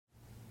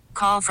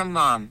Call from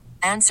mom.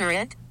 Answer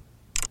it.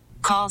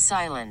 Call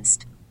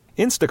silenced.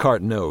 Instacart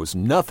knows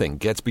nothing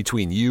gets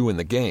between you and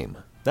the game.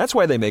 That's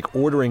why they make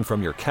ordering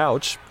from your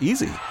couch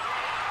easy.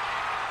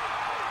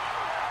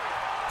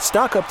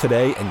 Stock up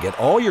today and get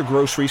all your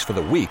groceries for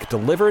the week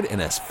delivered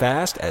in as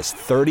fast as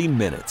 30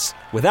 minutes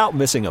without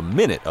missing a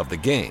minute of the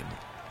game.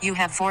 You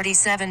have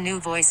 47 new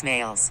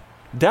voicemails.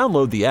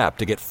 Download the app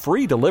to get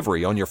free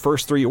delivery on your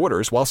first 3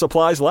 orders while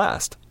supplies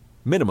last.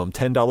 Minimum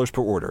 $10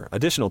 per order.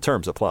 Additional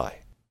terms apply.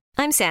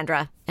 I'm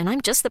Sandra, and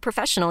I'm just the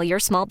professional your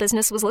small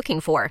business was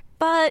looking for.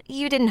 But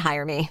you didn't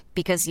hire me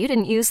because you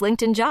didn't use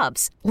LinkedIn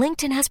Jobs.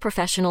 LinkedIn has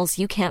professionals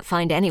you can't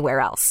find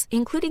anywhere else,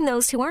 including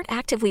those who aren't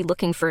actively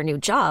looking for a new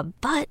job,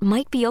 but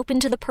might be open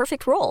to the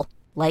perfect role,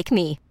 like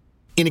me.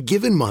 In a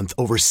given month,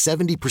 over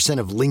 70%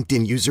 of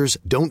LinkedIn users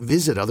don't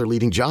visit other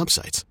leading job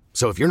sites.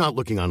 So if you're not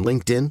looking on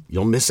LinkedIn,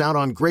 you'll miss out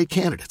on great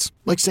candidates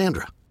like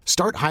Sandra.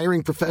 Start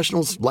hiring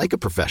professionals like a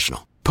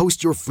professional.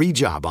 Post your free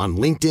job on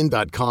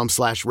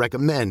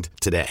linkedin.com/recommend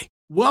today.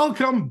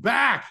 Welcome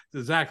back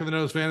to Zach of the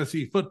Nose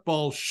Fantasy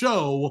Football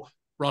Show,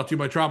 brought to you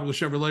by Tropical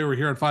Chevrolet. We're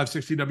here on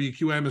 560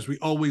 WQM as we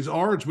always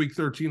are. It's week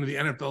 13 of the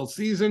NFL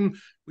season.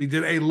 We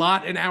did a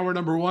lot in hour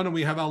number 1, and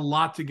we have a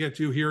lot to get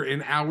to here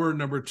in hour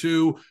number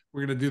 2.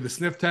 We're going to do the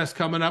sniff test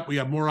coming up. We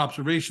have more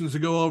observations to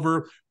go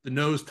over, the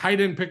nose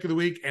tight end pick of the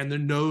week and the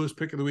nose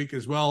pick of the week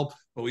as well.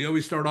 But we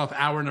always start off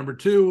hour number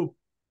 2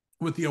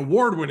 with the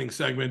award-winning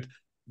segment,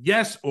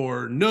 Yes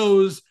or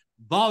No's,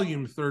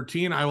 Volume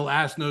 13. I will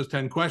ask No's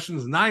 10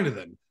 questions. 9 of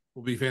them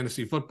will be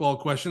fantasy football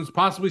questions,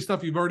 possibly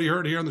stuff you've already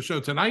heard here on the show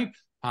tonight,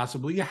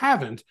 possibly you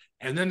haven't.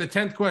 And then the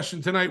 10th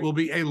question tonight will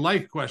be a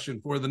life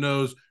question for the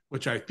Nose,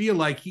 which I feel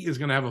like he is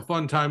going to have a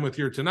fun time with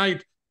here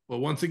tonight. But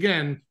once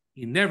again,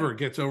 he never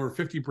gets over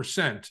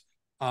 50%.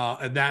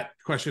 And that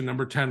question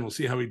number 10, we'll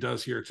see how he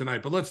does here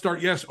tonight. But let's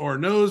start yes or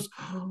no's.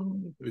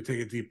 Let me take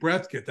a deep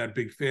breath, get that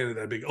big fan of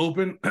that big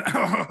open.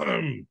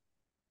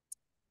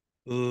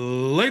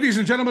 Ladies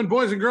and gentlemen,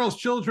 boys and girls,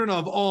 children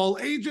of all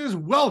ages,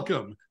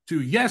 welcome to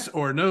Yes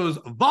or No's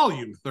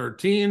Volume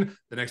 13.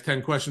 The next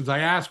 10 questions I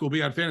ask will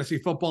be on fantasy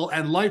football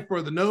and life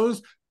for the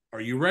Nose.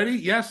 Are you ready?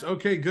 Yes?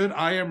 Okay, good.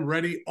 I am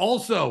ready.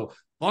 Also,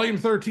 Volume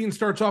 13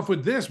 starts off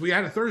with this. We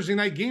had a Thursday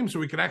night game, so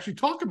we could actually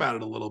talk about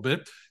it a little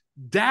bit.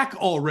 Dak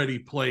already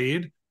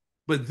played,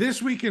 but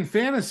this week in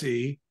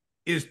fantasy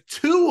is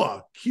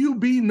Tua,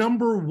 QB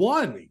number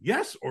 1.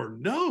 Yes or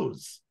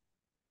no's?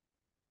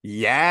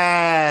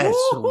 Yes.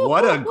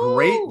 What a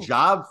great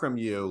job from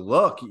you.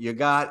 Look, you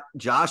got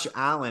Josh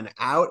Allen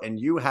out and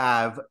you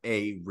have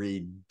a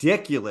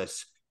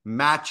ridiculous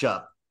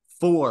matchup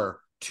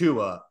for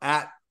Tua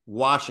at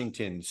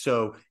Washington.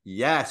 So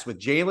yes, with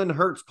Jalen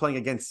Hurts playing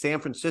against San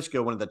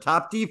Francisco, one of the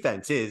top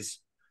defenses,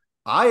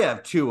 I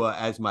have Tua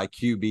as my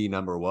QB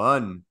number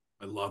 1.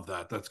 I love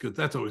that. That's good.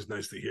 That's always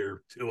nice to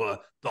hear. Tua,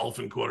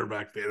 Dolphin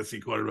quarterback,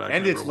 fantasy quarterback.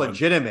 And it's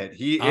legitimate.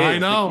 He is I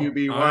know. the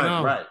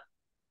QB1. Right.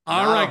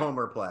 All Not right. a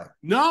homer play.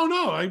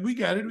 No, we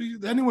get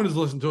it. Anyone who's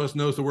listened to us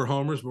knows that we're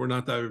homers, but we're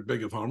not that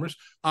big of homers.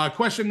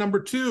 Question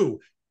number 2.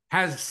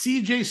 Has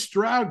CJ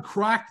Stroud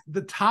cracked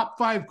the top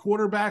 5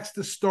 quarterbacks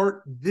to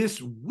start this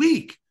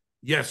week?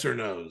 Yes or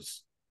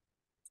no's?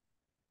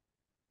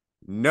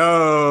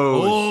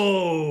 No.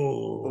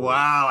 Oh.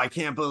 Wow, I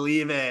can't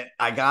believe it.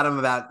 I got him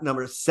about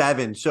number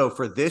 7. So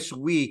for this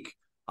week,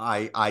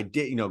 I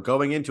did,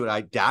 going into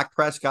it, Dak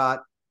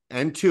Prescott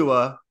and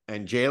Tua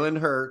and Jalen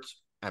Hurts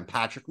and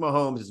Patrick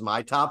Mahomes is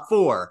my top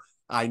 4.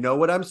 I know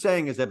what I'm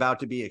saying is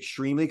about to be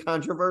extremely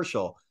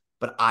controversial,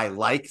 but I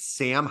like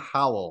Sam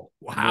Howell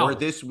more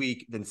this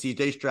week than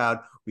CJ Stroud.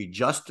 We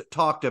just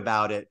talked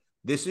about it.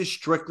 This is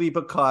strictly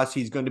because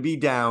he's going to be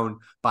down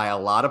by a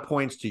lot of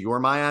points to your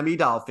Miami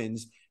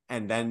Dolphins.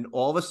 And then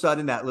all of a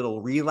sudden that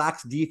little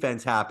relaxed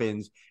defense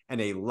happens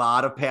and a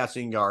lot of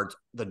passing yards,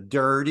 the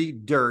dirty,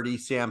 dirty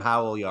Sam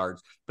Howell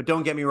yards. But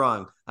don't get me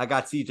wrong. I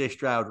got CJ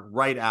Stroud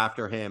right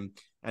after him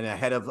and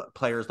ahead of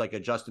players like a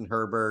Justin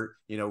Herbert,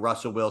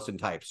 Russell Wilson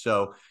type.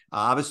 So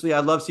obviously I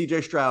love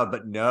CJ Stroud,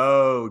 but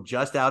no,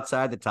 just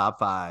outside the top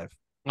 5.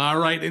 All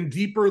right. In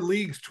deeper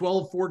leagues,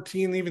 12,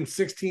 14, even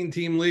 16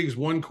 team leagues,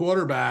 1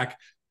 quarterback,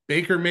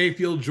 Baker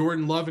Mayfield,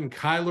 Jordan Love, and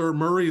Kyler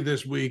Murray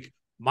this week.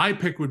 My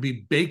pick would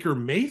be Baker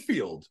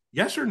Mayfield.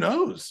 Yes or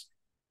no's?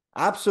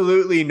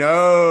 Absolutely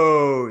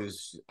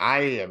no's.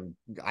 I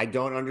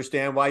don't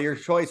understand why your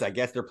choice. I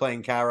guess they're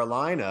playing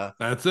Carolina.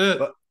 That's it.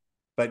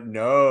 But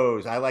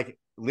no's. I like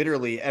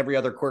literally every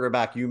other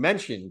quarterback you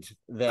mentioned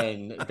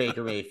than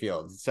Baker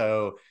Mayfield.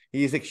 So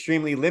he's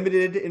extremely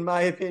limited in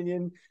my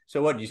opinion.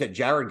 So what, you said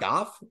Jared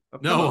Goff?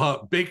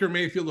 No, Baker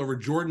Mayfield over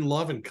Jordan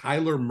Love and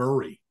Kyler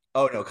Murray.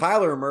 Oh, no,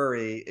 Kyler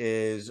Murray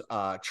is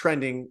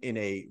trending in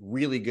a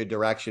really good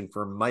direction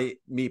for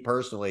me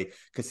personally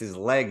because his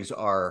legs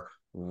are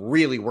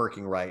really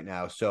working right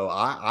now. So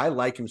I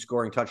like him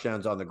scoring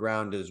touchdowns on the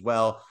ground as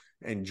well.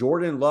 And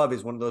Jordan Love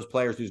is one of those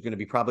players who's going to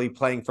be probably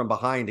playing from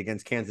behind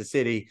against Kansas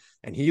City.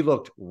 And he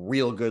looked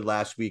real good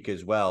last week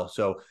as well.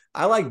 So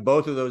I like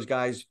both of those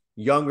guys,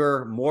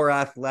 younger, more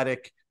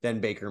athletic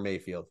than Baker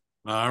Mayfield.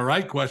 All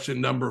right. Question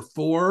number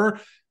 4.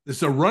 This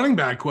is a running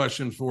back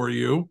question for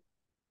you.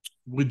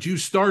 Would you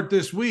start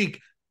this week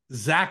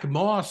Zach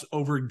Moss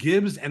over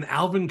Gibbs and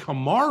Alvin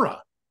Kamara?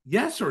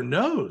 Yes or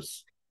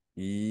no's?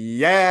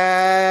 Yes.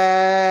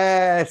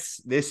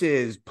 This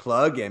is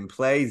plug and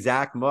play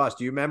Zach Moss.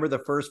 Do you remember the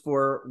first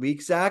 4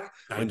 weeks, Zach?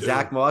 When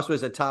Zach Moss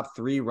was a top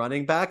 3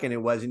 running back and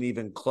it wasn't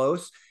even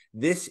close?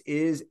 This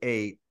is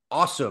a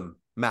awesome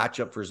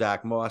matchup for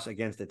Zach Moss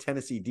against the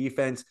Tennessee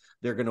defense.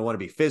 They're going to want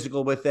to be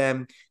physical with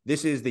them.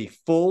 This is the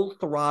full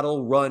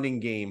throttle running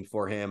game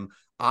for him.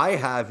 I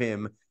have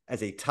him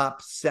as a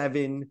top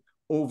 7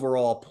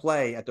 overall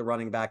play at the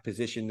running back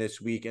position this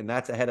week, and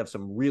that's ahead of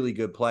some really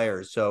good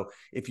players. So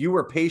if you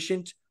were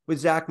patient with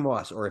Zach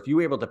Moss, or if you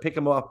were able to pick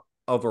him up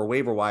over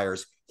waiver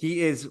wires,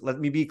 he is, let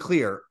me be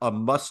clear, a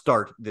must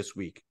start this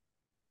week.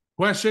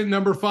 Question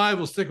number 5.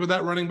 We'll stick with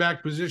that running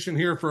back position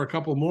here for a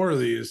couple more of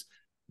these.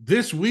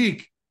 This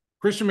week,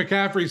 Christian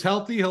McCaffrey's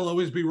healthy. He'll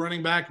always be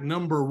running back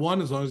number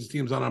 1 as long as his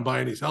team's not on bye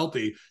and he's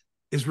healthy.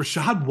 Is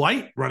Rachaad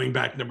White running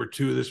back number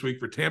 2 this week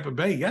for Tampa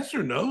Bay? Yes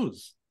or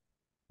no's?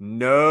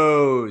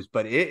 No's,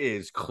 but it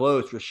is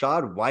close.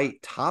 Rachaad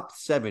White, top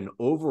 7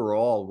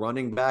 overall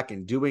running back,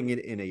 and doing it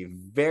in a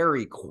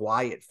very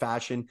quiet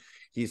fashion.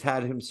 He's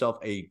had himself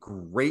a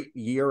great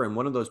year, and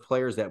one of those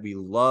players that we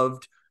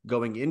loved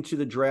going into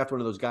the draft,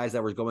 one of those guys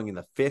that was going in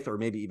the 5th or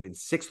maybe even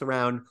 6th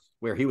round,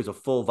 where he was a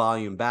full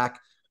volume back.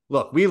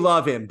 Look, we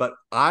love him, but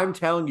I'm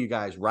telling you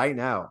guys right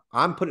now,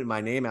 I'm putting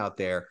my name out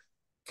there.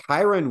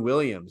 Kyron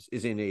Williams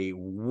is in a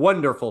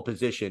wonderful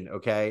position,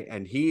 okay?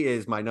 And he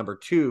is my number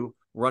 2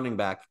 running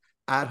back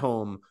at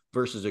home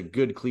versus a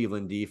good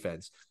Cleveland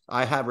defense.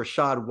 I have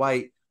Rachaad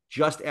White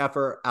just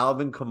after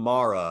Alvin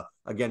Kamara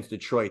against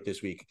Detroit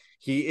this week.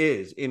 He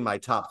is in my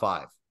top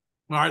 5.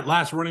 All right,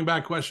 last running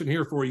back question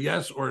here for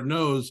yes or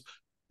no's.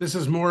 This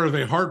is more of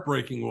a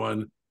heartbreaking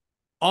one.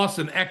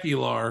 Austin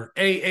Eckler,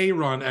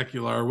 Aaron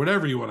Eckler,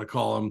 whatever you want to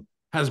call him,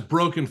 has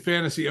broken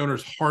fantasy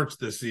owners' hearts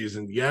this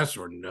season. Yes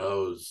or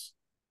no's?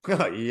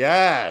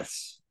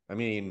 Yes. I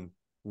mean,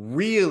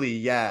 really,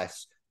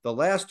 yes. The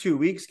last 2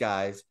 weeks,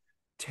 guys,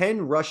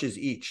 10 rushes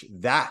each.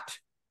 That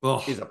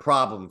is a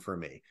problem for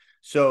me.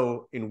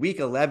 So in week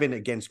 11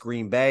 against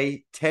Green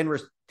Bay,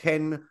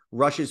 10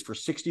 rushes for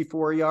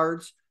 64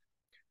 yards,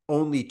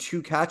 only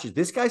 2 catches.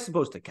 This guy's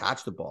supposed to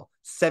catch the ball.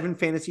 7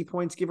 fantasy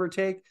points, give or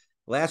take.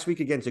 Last week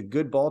against a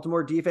good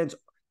Baltimore defense,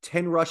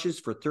 10 rushes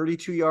for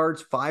 32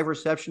 yards, 5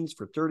 receptions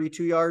for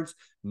 32 yards,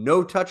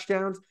 no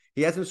touchdowns.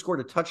 He hasn't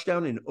scored a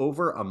touchdown in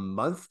over a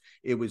month.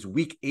 It was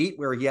week 8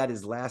 where he had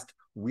his last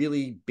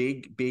really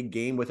big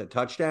game with a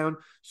touchdown.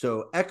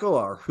 So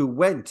Eckler, who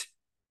went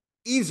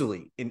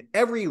easily in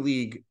every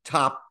league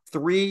top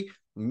 3,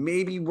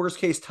 maybe worst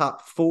case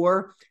top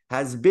 4,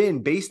 has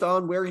been, based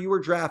on where you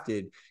were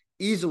drafted,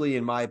 easily,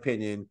 in my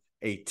opinion,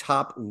 a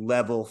top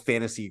level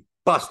fantasy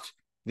bust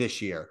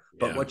this year.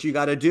 But what you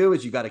got to do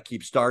is you got to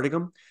keep starting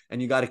him,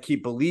 and you got to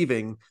keep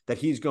believing that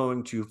he's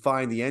going to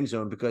find the end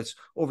zone, because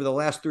over the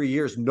last 3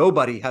 years,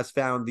 nobody has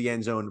found the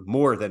end zone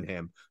more than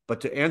him.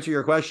 But to answer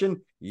your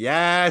question,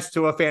 yes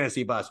to a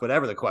fantasy bust,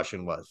 whatever the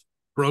question was.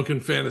 Broken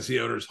fantasy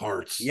owners'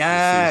 hearts.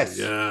 Yes.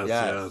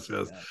 Yes.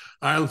 All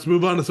right, let's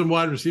move on to some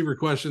wide receiver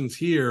questions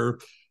here.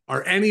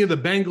 Are any of the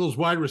Bengals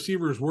wide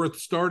receivers worth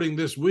starting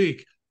this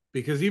week?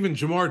 Because even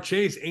Jamar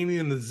Chase ain't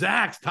in the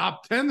Zach's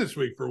top 10 this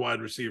week for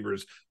wide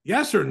receivers.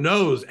 Yes or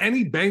no's?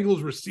 Any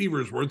Bengals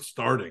receivers worth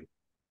starting?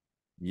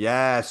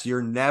 Yes,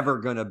 you're never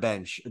going to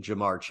bench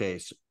Jamar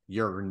Chase.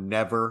 You're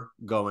never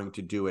going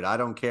to do it. I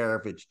don't care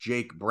if it's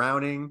Jake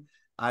Browning.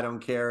 I don't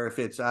care if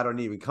it's, I don't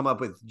even come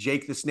up with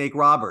Jake the Snake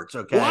Roberts,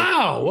 okay?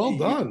 Wow, well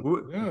done.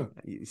 Yeah.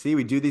 You see,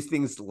 we do these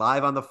things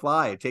live on the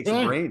fly. It takes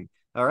a brain.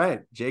 All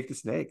right, Jake the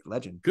Snake,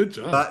 legend. Good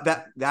job.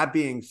 That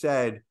being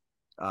said,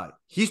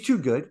 he's too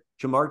good.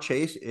 Jamar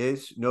Chase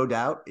is no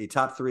doubt a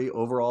top 3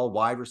 overall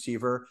wide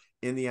receiver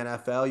in the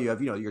NFL. You have,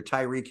 your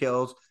Tyreek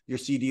Hills, your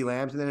CD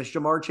Lambs, and then it's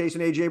Jamar Chase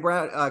and AJ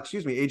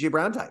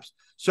Brown types.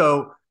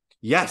 So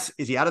yes,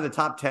 is he out of the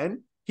top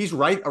 10? He's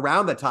right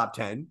around the top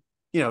 10.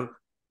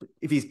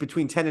 If he's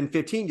between 10 and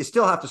 15, you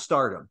still have to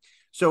start him.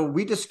 So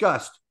we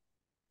discussed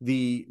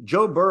the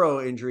Joe Burrow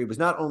injury was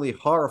not only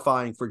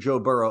horrifying for Joe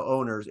Burrow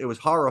owners, it was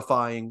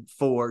horrifying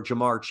for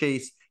Jamar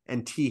Chase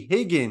and T.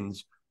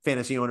 Higgins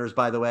fantasy owners,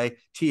 by the way.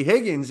 T.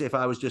 Higgins, if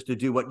I was just to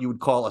do what you would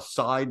call a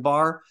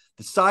sidebar,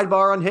 the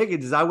sidebar on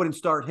Higgins is I wouldn't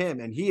start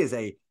him, and he is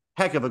a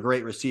heck of a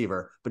great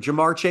receiver. But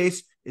Jamar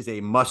Chase is a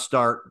must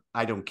start.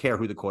 I don't care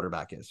who the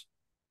quarterback is.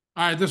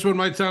 All right, this one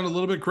might sound a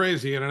little bit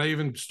crazy, and I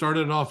even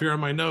started it off here on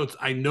my notes.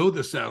 I know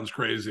this sounds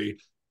crazy,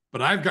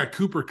 but I've got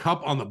Cooper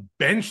Kupp on the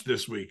bench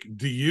this week.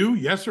 Do you?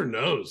 Yes or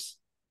no's?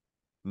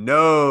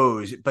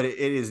 No's, but it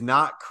is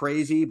not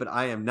crazy, but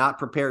I am not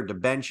prepared to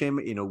bench him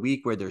in a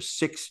week where there's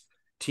 6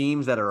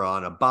 teams that are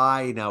on a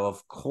bye. Now,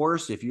 of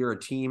course, if you're a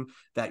team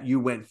that you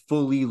went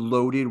fully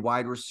loaded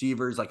wide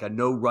receivers, like a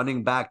no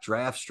running back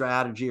draft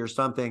strategy or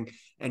something,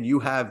 and you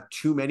have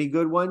too many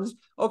good ones,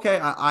 okay,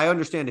 I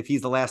understand if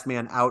he's the last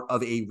man out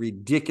of a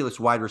ridiculous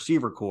wide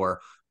receiver core.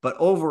 But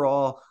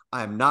overall,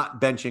 I'm not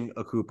benching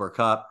a Cooper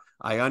Kupp.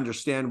 I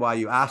understand why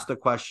you asked the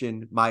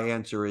question. My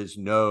answer is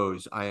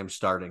no's. I am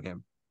starting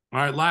him. All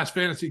right, last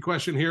fantasy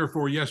question here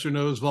for Yes or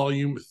No's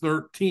Volume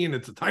 13.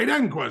 It's a tight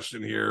end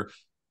question here.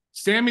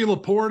 Sammy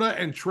Laporta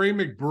and Trey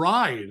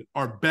McBride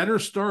are better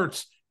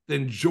starts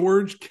than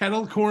George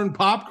Kettlecorn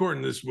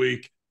Popcorn this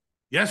week.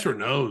 Yes or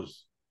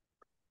no's?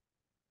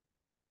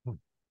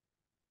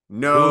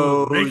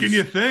 No. Making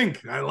you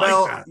think. I like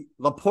that.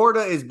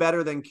 Laporta is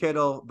better than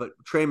Kittle, but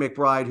Trey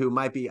McBride, who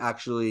might be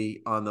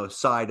actually on the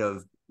side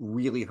of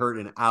really hurt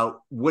and out,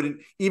 wouldn't,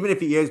 even if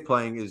he is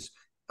playing, is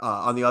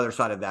on the other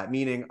side of that.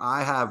 Meaning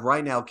I have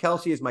right now,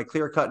 Kelsey is my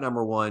clear-cut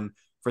number one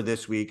for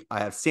this week. I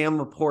have Sam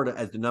Laporta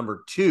as the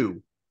number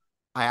 2.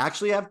 I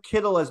actually have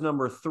Kittle as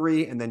number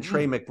 3, and then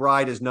Trey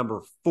McBride as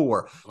number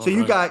 4. So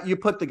you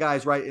put the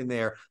guys right in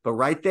there, but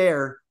right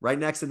there, right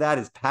next to that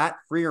is Pat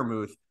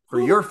Freiermuth for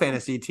your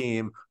fantasy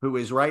team, who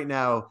is right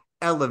now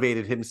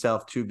elevated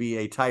himself to be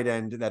a tight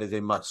end that is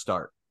a must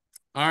start.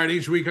 All right,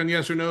 each week on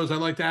Yes or No's, I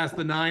like to ask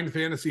the 9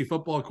 fantasy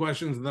football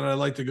questions, and then I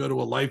like to go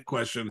to a life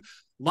question.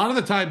 A lot of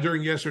the time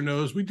during Yes or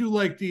No's, we do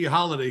like the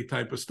holiday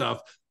type of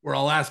stuff where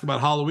I'll ask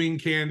about Halloween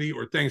candy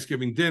or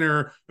Thanksgiving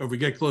dinner. Or if we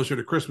get closer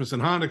to Christmas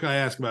and Hanukkah, I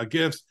ask about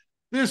gifts.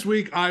 This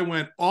week, I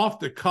went off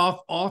the cuff,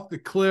 off the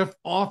cliff,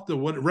 off the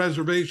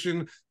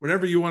reservation,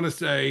 whatever you want to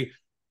say.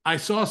 I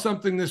saw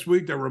something this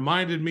week that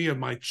reminded me of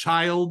my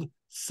child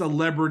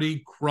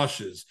celebrity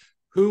crushes,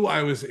 who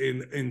I was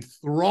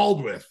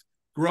enthralled with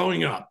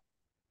growing up.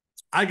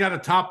 I got a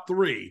top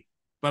 3,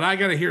 but I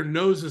got to hear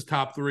Nose's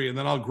top 3, and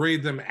then I'll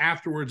grade them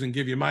afterwards and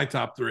give you my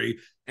top 3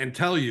 and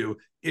tell you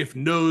if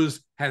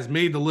Nose has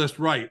made the list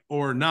right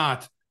or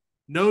not.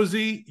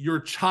 Nosy, your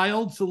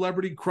child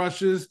celebrity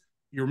crushes,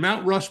 your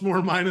Mount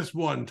Rushmore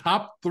 -1,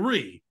 top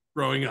 3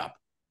 growing up.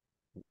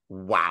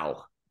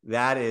 Wow.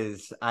 That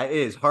is, it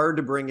is hard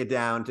to bring it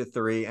down to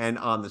 3 and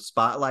on the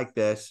spot like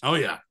this. Oh,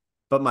 yeah.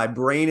 But my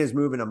brain is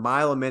moving a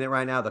mile a minute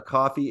right now. The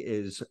coffee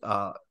is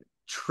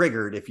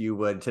triggered, if you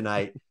would,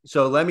 tonight.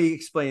 So let me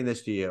explain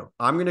this to you.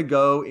 I'm going to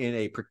go in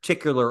a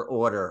particular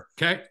order.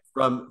 Okay.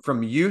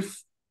 From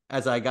youth,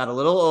 as I got a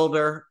little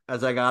older,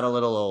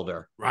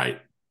 Right.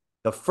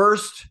 The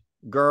first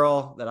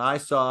girl that I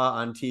saw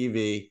on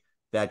TV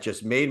that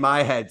just made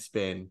my head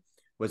spin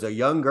was a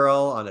young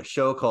girl on a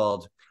show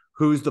called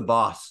Who's the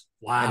Boss?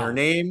 Wow. And her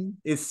name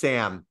is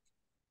Sam.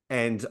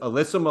 And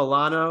Alyssa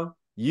Milano,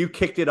 you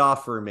kicked it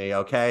off for me,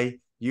 okay?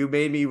 You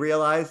made me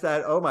realize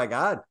that, oh my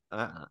God,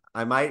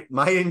 I might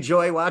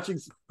enjoy watching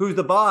Who's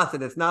the Boss,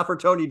 and it's not for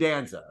Tony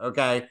Danza,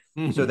 okay?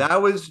 Mm-hmm. So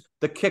that was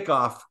the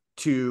kickoff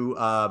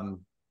to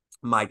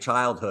my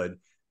childhood.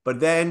 But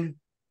then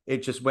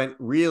it just went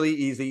really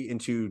easy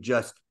into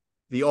just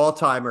the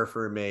all-timer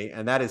for me,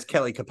 and that is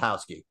Kelly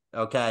Kapowski,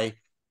 okay?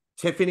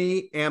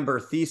 Tiffany Amber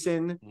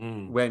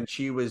Thiessen, when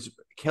she was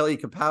Kelly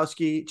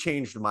Kapowski,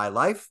 changed my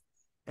life.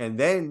 And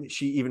then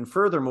she even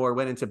furthermore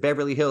went into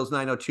Beverly Hills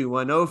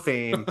 90210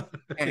 fame,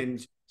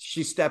 and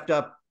she stepped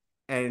up,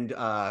 and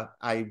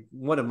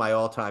one of my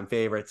all-time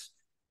favorites.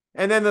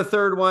 And then the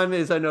third one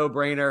is a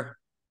no-brainer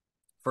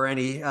for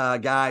any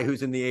guy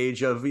who's in the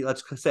age of,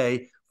 let's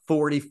say,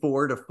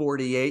 44 to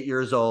 48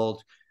 years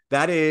old.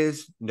 That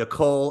is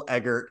Nicole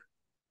Eggert.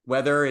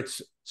 Whether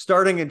it's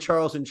starting in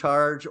Charles in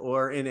Charge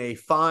or in a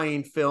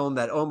fine film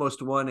that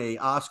almost won an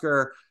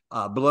Oscar,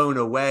 Blown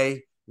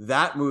Away,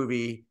 that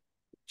movie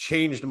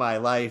changed my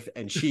life,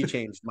 and she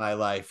changed my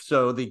life.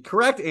 So the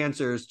correct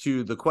answers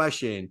to the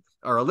question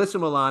are Alyssa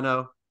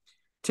Milano,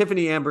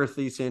 Tiffany Amber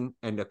Thiessen,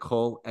 and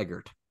Nicole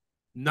Eggert.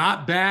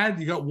 Not bad.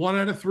 You got 1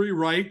 out of 3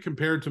 right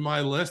compared to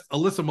my list.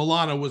 Alyssa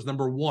Milano was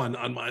number 1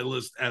 on my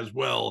list as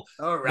well.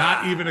 All right.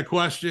 Not even a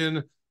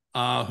question.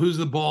 Who's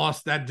the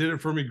Boss? That did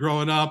it for me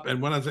growing up.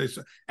 And when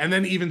and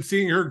then even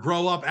seeing her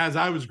grow up as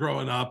I was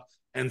growing up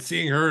and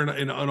seeing her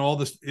in all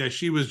this,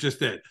 she was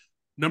just it.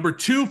 Number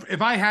 2,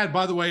 if I had,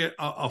 by the way,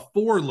 a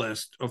 4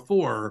 list of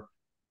 4,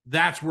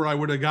 that's where I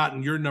would have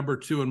gotten your number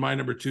 2 and my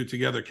number 2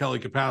 together, Kelly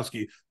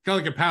Kapowski.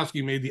 Kelly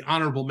Kapowski made the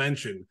honorable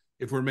mention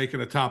if we're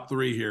making a top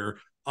 3 here.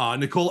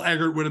 Nicole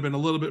Eggert would have been a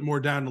little bit more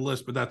down the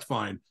list, but that's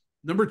fine.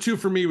 Number 2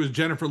 for me was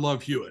Jennifer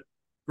Love Hewitt.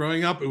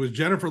 Growing up, it was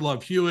Jennifer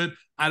Love Hewitt.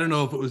 I don't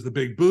know if it was the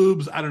big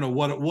boobs. I don't know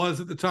what it was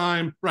at the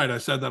time. Right, I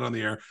said that on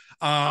the air.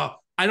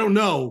 I don't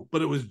know,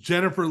 but it was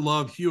Jennifer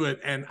Love Hewitt.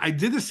 And I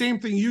did the same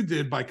thing you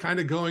did by kind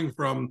of going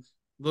from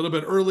a little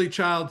bit early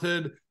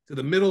childhood to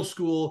the middle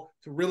school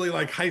to really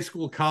like high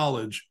school,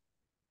 college.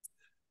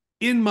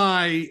 In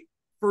my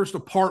first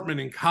apartment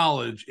in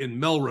college in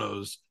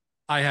Melrose,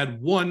 I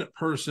had one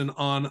person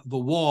on the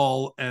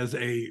wall as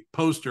a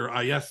poster.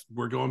 Yes,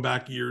 we're going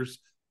back years.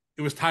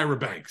 It was Tyra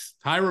Banks.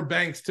 Tyra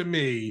Banks, to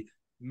me,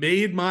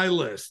 made my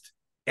list.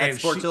 And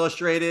Sports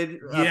Illustrated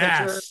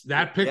yes, picture?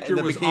 That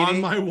picture was on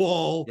my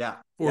wall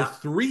for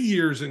 3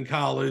 years in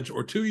college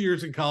or 2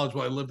 years in college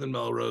while I lived in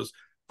Melrose.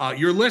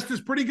 Your list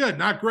is pretty good.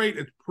 Not great.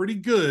 It's pretty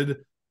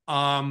good.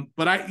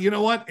 But you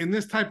know what? In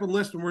this type of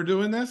list, when we're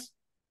doing this,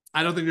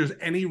 I don't think there's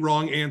any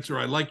wrong answer.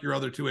 I like your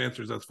other 2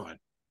 answers. That's fine.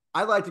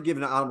 I'd like to give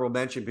an honorable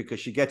mention because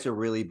she gets a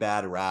really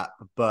bad rap.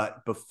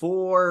 But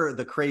before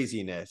the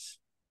craziness,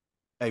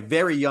 a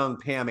very young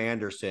Pam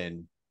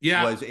Anderson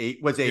was a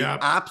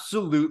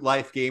absolute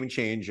life game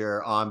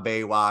changer on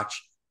Baywatch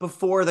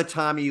before the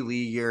Tommy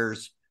Lee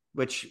years,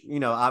 which,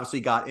 obviously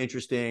got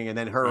interesting. And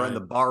then her and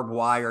the barbed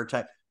wire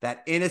type,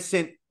 that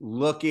innocent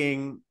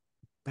looking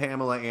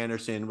Pamela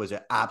Anderson was an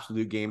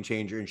absolute game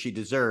changer, and she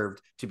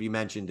deserved to be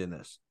mentioned in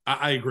this.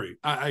 I agree.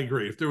 I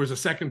agree. If there was a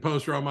second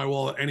poster on my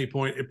wall at any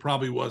point, it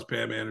probably was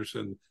Pam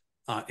Anderson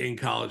in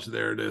college.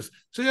 There it is.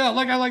 So yeah,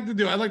 like I like to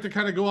do, I like to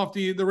kind of go off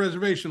the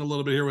reservation a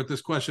little bit here with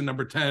this question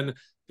number 10,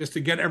 just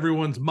to get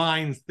everyone's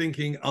minds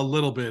thinking a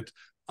little bit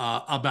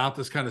about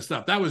this kind of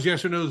stuff. That was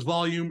Yes or No's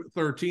Volume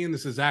 13.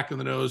 This is Zach and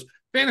the Nose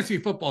Fantasy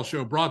Football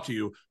Show, brought to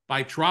you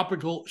by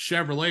Tropical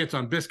Chevrolet. It's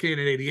on Biscayne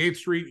at 88th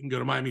Street. You can go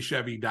to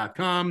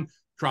MiamiChevy.com.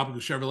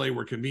 Tropical Chevrolet,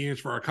 where convenience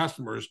for our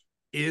customers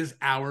is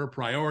our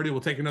priority.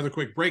 We'll take another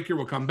quick break here.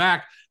 We'll come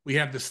back. We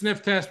have the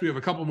sniff test. We have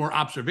a couple more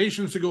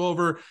observations to go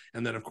over.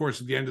 And then, of course,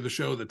 at the end of the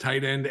show, the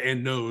tight end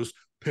and nose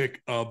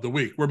pick of the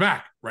week. We're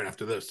back right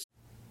after this.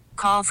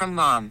 Call from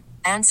mom.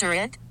 Answer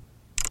it.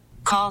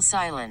 Call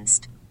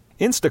silenced.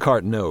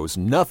 Instacart knows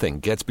nothing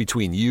gets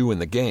between you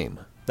and the game.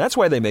 That's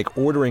why they make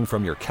ordering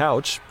from your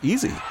couch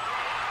easy.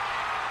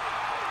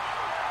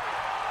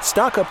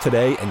 Stock up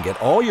today and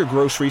get all your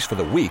groceries for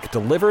the week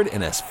delivered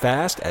in as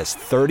fast as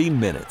 30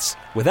 minutes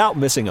without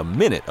missing a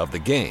minute of the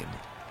game.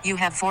 You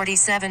have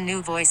 47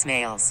 new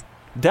voicemails.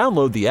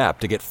 Download the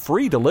app to get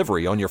free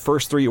delivery on your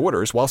first 3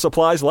 orders while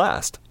supplies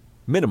last.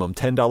 Minimum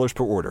 $10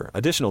 per order.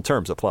 Additional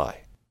terms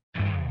apply.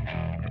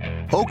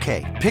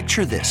 Okay,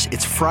 picture this.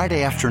 It's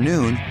Friday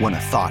afternoon when a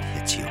thought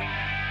hits you.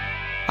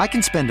 I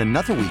can spend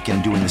another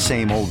weekend doing the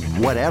same old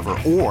whatever,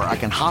 or I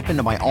can hop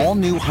into my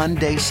all-new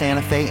Hyundai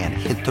Santa Fe and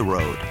hit the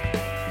road.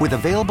 With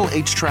available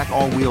H-Track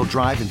all-wheel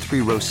drive and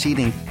 3-row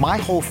seating, my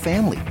whole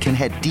family can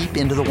head deep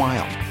into the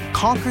wild.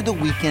 Conquer the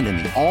weekend in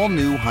the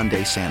all-new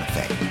Hyundai Santa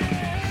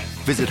Fe.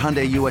 Visit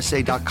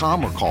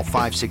HyundaiUSA.com or call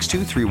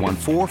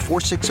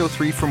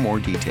 562-314-4603 for more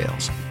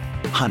details.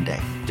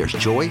 Hyundai, there's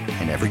joy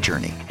in every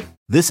journey.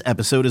 This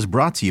episode is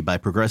brought to you by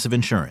Progressive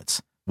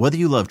Insurance. Whether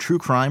you love true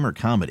crime or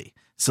comedy,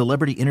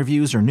 celebrity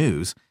interviews or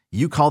news,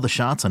 you call the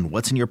shots on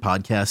what's in your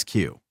podcast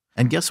queue.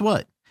 And guess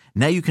what?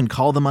 Now you can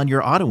call them on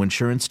your auto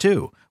insurance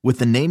too with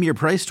the Name Your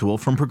Price tool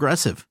from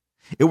Progressive.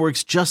 It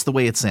works just the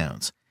way it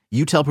sounds.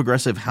 You tell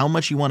Progressive how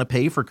much you want to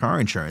pay for car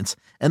insurance,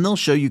 and they'll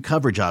show you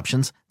coverage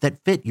options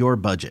that fit your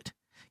budget.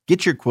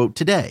 Get your quote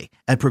today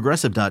at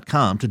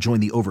Progressive.com to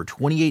join the over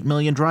 28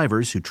 million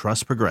drivers who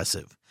trust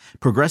Progressive.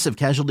 Progressive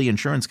Casualty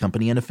Insurance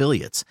Company and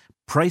Affiliates.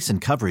 Price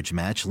and coverage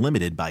match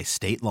limited by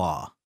state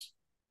law.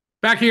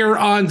 Back here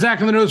on Zach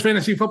and the Nose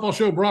Fantasy Football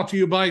Show, brought to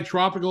you by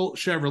Tropical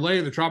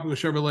Chevrolet, the Tropical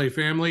Chevrolet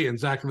family. And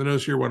Zach and the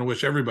Nose here want to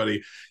wish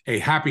everybody a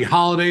happy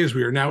holidays.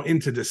 We are now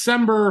into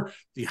December,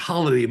 the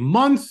holiday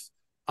month.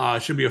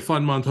 Should be a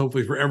fun month,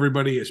 hopefully, for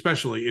everybody,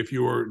 especially if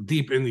you are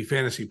deep in the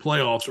fantasy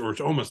playoffs or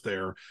it's almost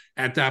there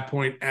at that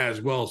point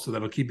as well. So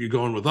that'll keep you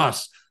going with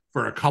us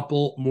for a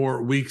couple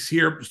more weeks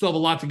here. Still have a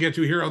lot to get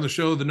to here on the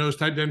show. The Nose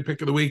Tight End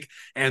pick of the week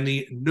and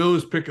the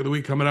Nose pick of the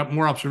week coming up.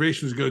 More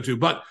observations to go to,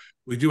 but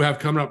we do have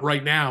coming up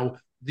right now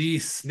the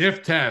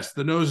sniff test.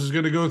 The Nose is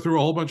going to go through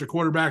a whole bunch of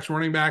quarterbacks,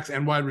 running backs,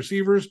 and wide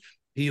receivers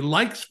he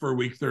likes for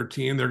week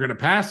 13. They're going to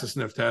pass the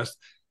sniff test.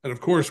 And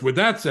of course, with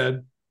that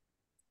said,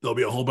 there'll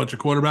be a whole bunch of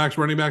quarterbacks,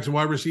 running backs, and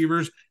wide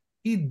receivers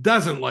he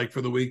doesn't like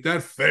for the week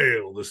that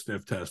fail the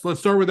sniff test.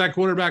 Let's start with that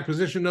quarterback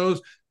position,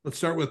 Nose. Let's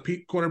start with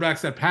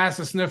quarterbacks that pass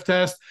the sniff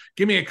test.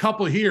 Give me a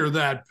couple here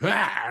that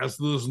pass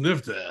the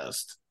sniff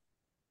test.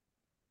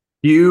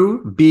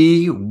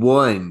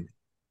 QB1.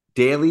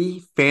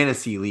 Daily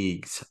fantasy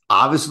leagues,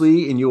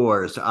 obviously in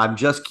yours. I'm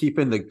just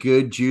keeping the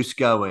good juice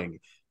going.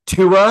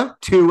 Tua.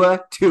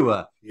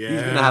 Yeah.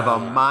 He's going to have a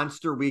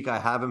monster week. I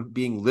have him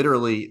being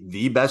literally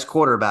the best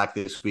quarterback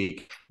this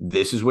week.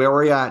 This is where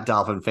we're at,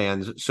 Dolphin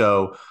fans.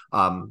 So,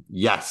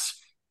 yes,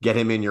 get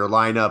him in your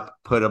lineup,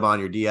 put him on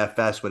your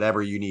DFS,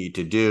 whatever you need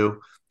to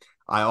do.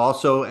 I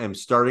also am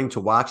starting to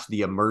watch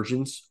the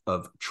emergence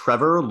of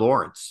Trevor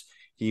Lawrence.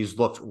 He's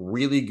looked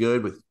really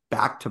good with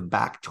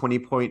back-to-back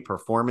 20-point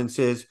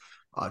performances.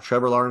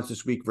 Trevor Lawrence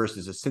this week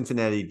versus a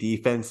Cincinnati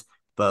defense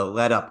that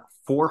led up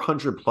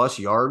 400-plus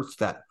yards,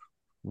 that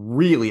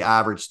really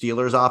average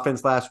Steelers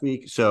offense last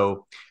week.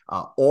 So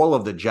all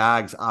of the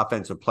Jags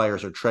offensive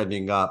players are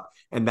trending up,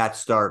 and that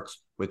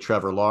starts with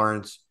Trevor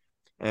Lawrence.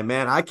 And,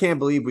 man, I can't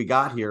believe we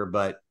got here,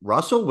 but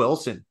Russell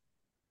Wilson.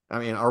 I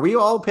mean, are we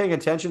all paying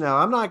attention now?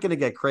 I'm not going to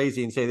get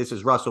crazy and say this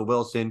is Russell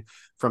Wilson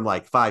from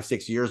like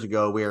 5-6 years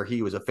ago where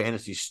he was a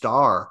fantasy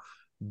star.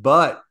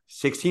 But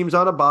 6 teams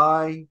on a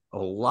bye, a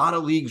lot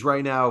of leagues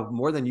right now,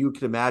 more than you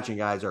could imagine,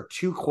 guys, are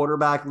 2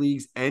 quarterback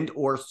leagues and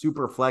or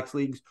super flex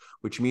leagues,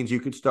 which means you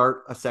could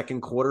start a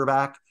second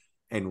quarterback.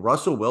 And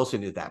Russell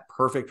Wilson is that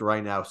perfect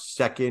right now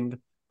second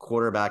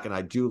quarterback, and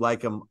I do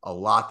like him a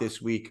lot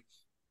this week.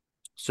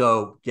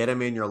 So get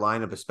him in your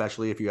lineup,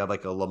 especially if you have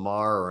like a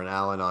Lamar or an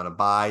Allen on a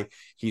bye.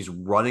 He's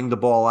running the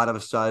ball out of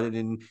a sudden,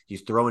 and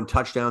he's throwing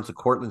touchdowns to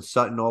Cortland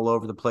Sutton all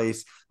over the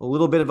place. A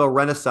little bit of a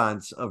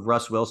renaissance of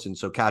Russ Wilson,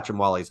 so catch him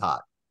while he's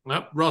hot.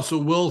 Yep.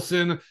 Russell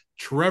Wilson,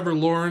 Trevor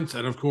Lawrence,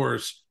 and of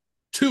course,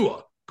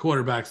 Tua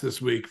quarterbacks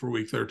this week for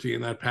week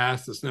 13. That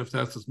passed the sniff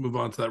test. Let's move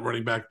on to that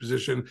running back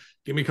position.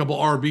 Give me a couple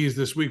RBs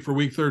this week for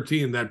week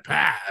 13 that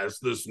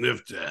passed the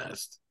sniff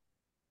test.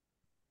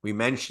 We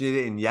mentioned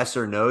it in yes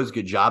or no's.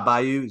 Good job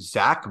by you.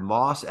 Zach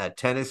Moss at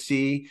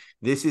Tennessee.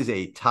 This is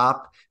a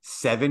top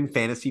 7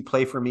 fantasy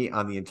play for me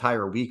on the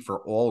entire week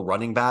for all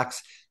running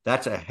backs.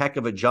 That's a heck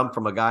of a jump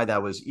from a guy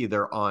that was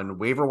either on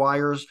waiver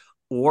wires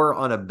or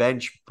on a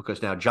bench,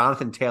 because now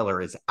Jonathan Taylor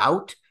is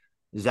out.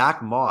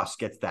 Zach Moss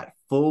gets that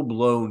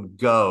full-blown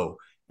go.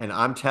 And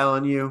I'm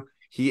telling you,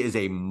 he is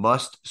a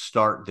must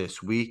start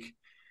this week.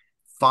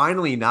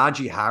 Finally,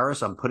 Najee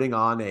Harris, I'm putting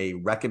on a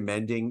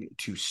recommending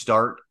to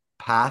start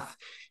path.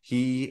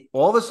 He,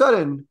 all of a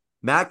sudden,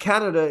 Matt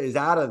Canada is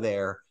out of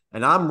there,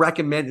 and I'm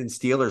recommending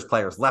Steelers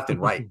players left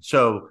and right.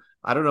 So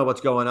I don't know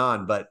what's going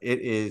on, but it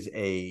is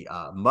a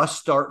must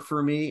start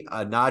for me.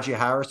 Najee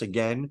Harris,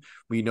 again,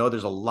 we know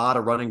there's a lot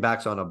of running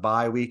backs on a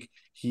bye week.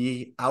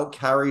 He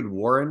out-carried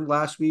Warren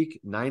last week,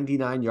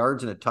 99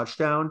 yards and a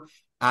touchdown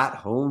at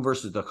home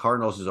versus the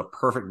Cardinals is a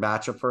perfect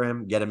matchup for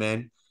him. Get him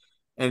in.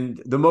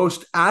 And the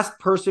most asked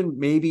person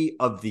maybe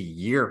of the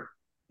year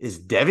is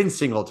Devin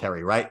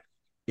Singletary, right?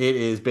 It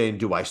has been,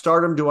 do I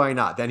start him? Do I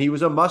not? Then he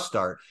was a must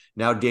start.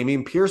 Now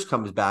Dameon Pierce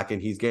comes back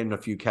and he's getting a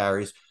few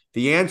carries.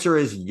 The answer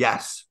is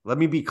yes. Let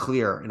me be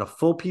clear. In a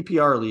full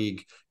PPR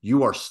league,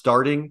 you are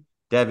starting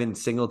Devin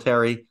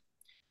Singletary.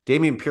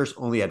 Dameon Pierce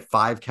only had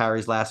 5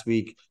 carries last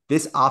week.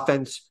 This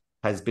offense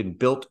has been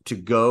built to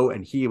go,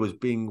 and he was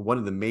being one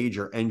of the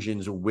major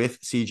engines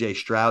with CJ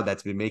Stroud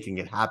that's been making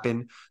it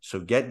happen. So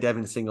get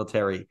Devin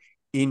Singletary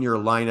in your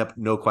lineup,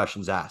 no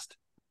questions asked.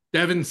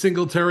 Devin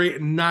Singletary,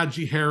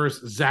 Najee Harris,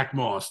 Zach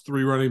Moss,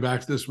 3 running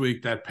backs this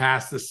week that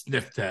passed the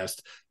sniff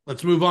test.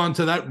 Let's move on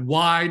to that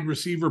wide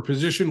receiver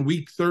position,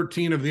 week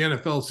 13 of the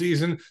NFL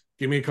season.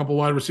 Give me a couple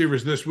wide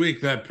receivers this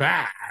week that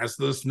passed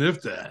the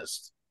sniff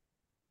test.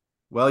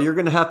 Well, you're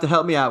going to have to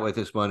help me out with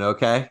this one,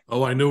 okay?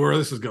 Oh, I knew where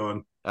this is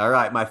going. All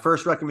right. My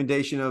first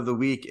recommendation of the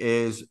week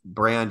is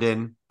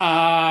Brandon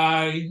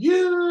Ayuk.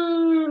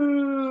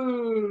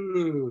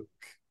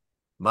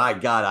 My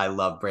God, I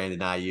love Brandon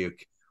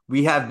Ayuk.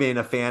 We have been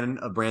a fan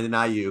of Brandon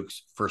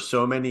Ayuk's for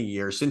so many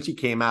years, since he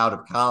came out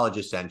of college,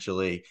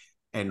 essentially.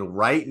 And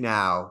right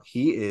now,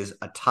 he is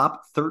a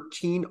top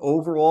 13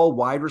 overall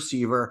wide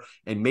receiver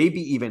and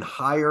maybe even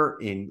higher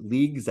in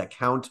leagues that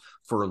count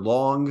for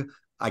long,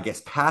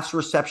 pass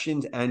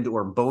receptions and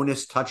or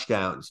bonus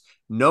touchdowns.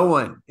 No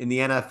one in the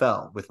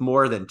NFL with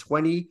more than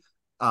 20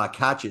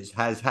 catches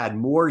has had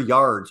more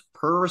yards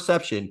per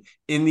reception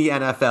in the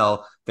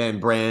NFL than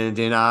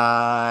Brandon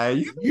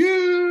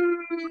Ayuk.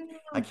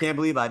 I can't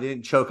believe I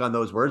didn't choke on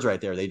those words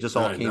right there. They just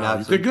all came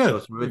out so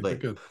smoothly.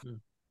 Yeah.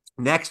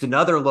 Next,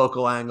 another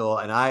local angle,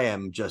 and I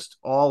am just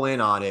all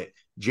in on it.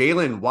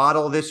 Jalen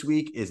Waddle this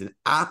week is an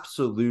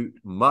absolute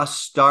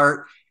must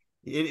start.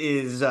 It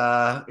is,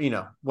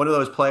 one of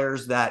those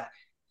players that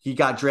he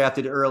got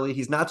drafted early.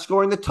 He's not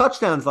scoring the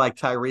touchdowns like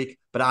Tyreek,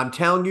 but I'm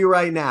telling you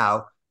right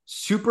now,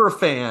 super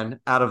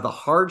fan out of the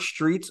hard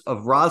streets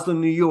of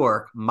Roslyn, New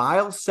York,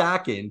 Miles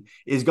Sacken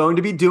is going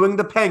to be doing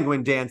the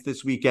penguin dance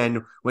this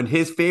weekend when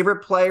his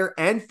favorite player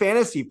and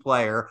fantasy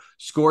player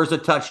scores a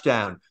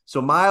touchdown.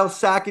 So Miles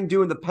Sacken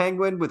doing the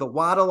penguin with a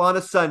Waddle on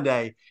a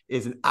Sunday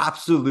is an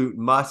absolute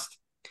must.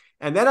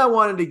 And then I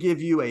wanted to give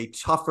you a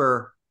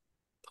tougher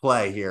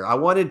play here. I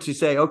wanted to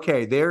say,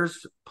 okay,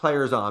 there's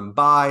players on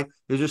bye.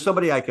 Is there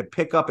somebody I could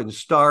pick up and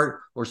start,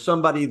 or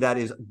somebody that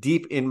is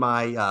deep in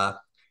my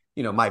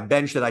my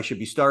bench that I should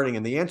be starting?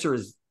 And the answer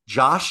is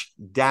Josh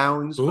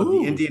Downs of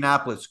the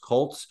Indianapolis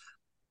Colts.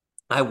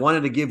 I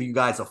wanted to give you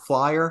guys a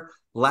flyer.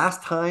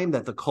 Last time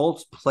that the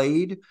Colts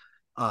played,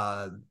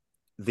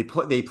 they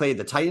played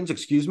the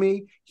Titans,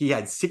 he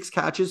had 6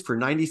 catches for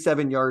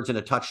 97 yards and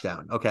a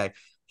touchdown. Okay.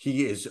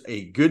 He is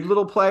a good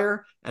little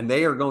player, and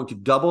they are going to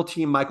double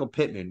team Michael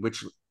Pittman,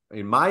 which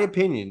in my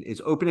opinion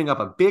is opening up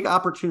a big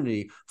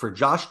opportunity for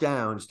Josh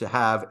Downs to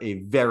have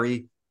a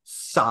very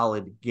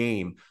solid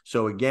game.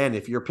 So again,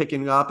 if you're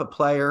picking up a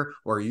player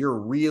or you're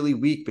really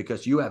weak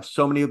because you have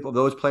so many of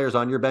those players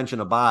on your bench in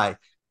a bye,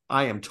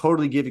 I am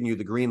totally giving you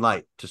the green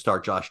light to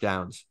start Josh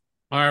Downs.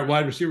 All right,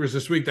 wide receivers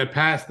this week that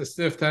passed the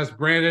sniff test: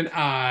 Brandon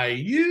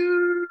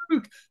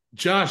Ayuk,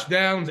 Josh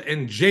Downs,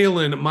 and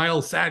Jalen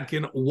Miles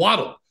Sacken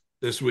Waddle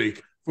this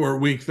week for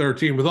week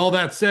 13. With all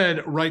that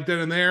said, right then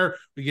and there,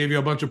 we gave you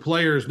a bunch of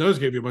players. Nose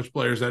gave you a bunch of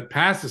players that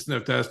passed the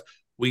sniff test.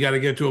 We got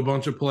to get to a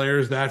bunch of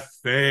players that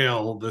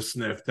fail the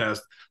sniff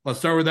test. Let's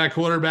start with that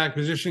quarterback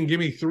position. Give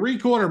me 3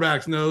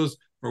 quarterbacks, Nose,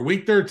 for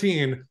week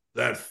 13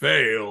 that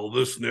fail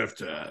the sniff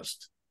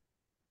test.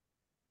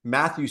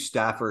 Matthew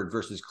Stafford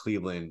versus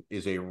Cleveland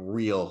is a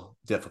real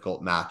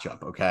difficult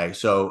matchup, okay?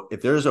 So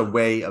if there's a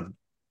way of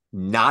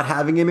not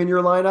having him in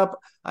your lineup,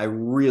 I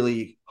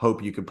really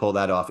hope you can pull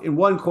that off. In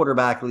one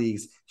quarterback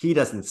leagues, he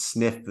doesn't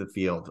sniff the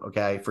field,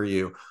 okay, for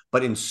you.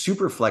 But in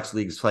super flex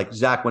leagues, like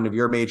Zach, one of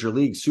your major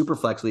leagues, super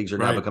flex leagues are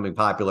now becoming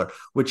popular,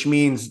 which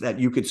means that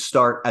you could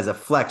start as a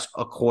flex,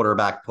 a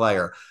quarterback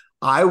player.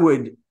 I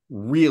would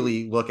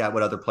really look at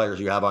what other players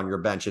you have on your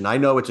bench. And I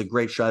know it's a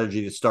great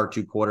strategy to start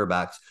 2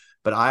 quarterbacks,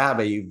 but I have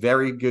a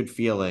very good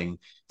feeling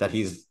that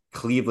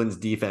Cleveland's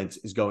defense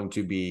is going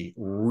to be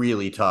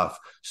really tough,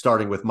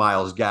 starting with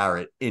Myles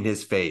Garrett in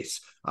his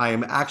face. I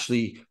am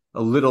actually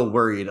a little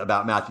worried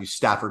about Matthew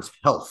Stafford's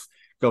health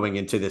going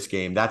into this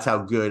game. That's how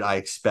good I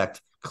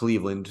expect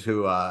Cleveland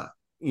to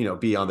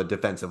be on the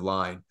defensive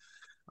line.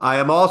 I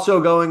am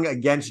also going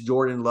against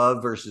Jordan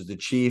Love versus the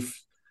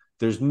Chiefs.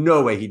 There's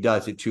no way he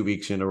does it 2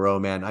 weeks in a row,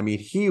 man. I mean,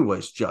 he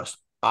was just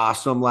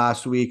awesome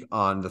last week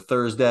on the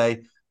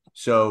Thursday.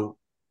 So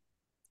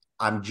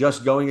I'm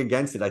just going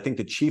against it. I think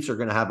the Chiefs are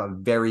going to have a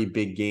very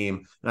big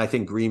game, and I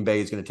think Green Bay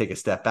is going to take a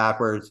step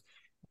backwards.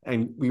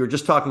 And we were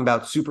just talking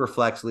about super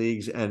flex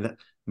leagues, and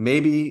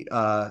maybe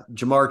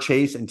Jamar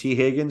Chase and T.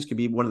 Higgins could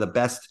be one of the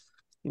best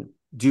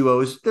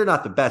duos. They're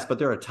not the best, but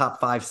they're a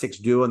top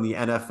 5-6 duo in the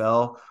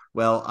NFL.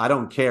 Well, I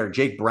don't care.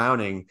 Jake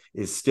Browning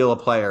is still a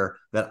player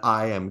that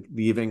I am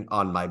leaving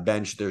on my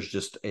bench. There's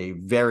just a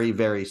very,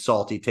 very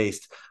salty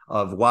taste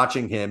of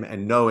watching him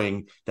and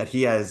knowing that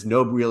he has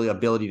no really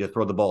ability to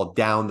throw the ball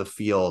down the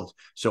field.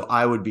 So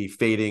I would be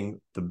fading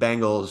the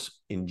Bengals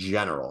in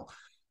general.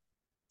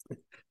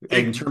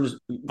 In terms,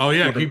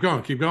 keep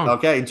going.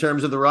 Okay, in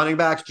terms of the running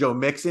backs, Joe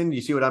Mixon, you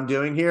see what I'm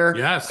doing here?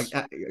 Yes.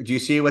 Do you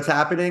see what's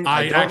happening?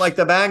 I don't like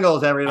the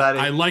Bengals, everybody.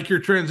 I like your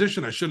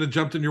transition. I should have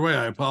jumped in your way.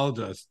 I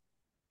apologize.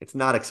 It's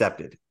not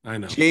accepted. I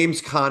know. James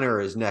Conner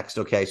is next.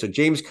 Okay, so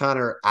James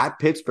Conner at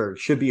Pittsburgh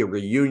should be a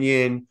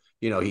reunion.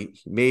 He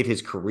made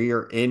his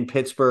career in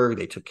Pittsburgh.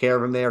 They took care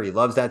of him there. He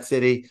loves that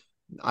city.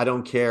 I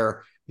don't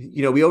care.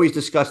 We always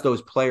discuss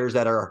those players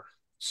that are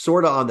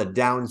sort of on the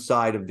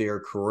downside of their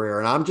career.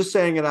 And I'm just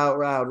saying it out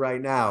loud right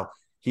now.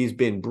 He's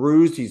been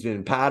bruised. He's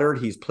been battered.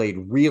 He's played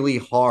really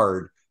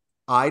hard.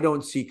 I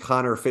don't see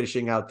Conner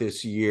finishing out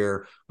this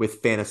year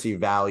with fantasy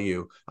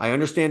value. I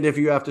understand if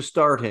you have to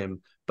start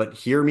him, but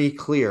hear me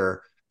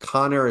clear.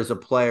 Conner is a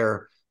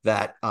player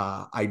that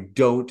I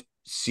don't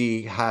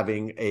see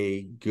having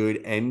a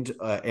good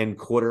end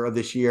quarter of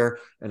this year.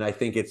 And I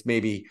think it's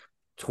maybe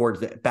towards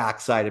the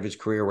backside of his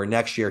career where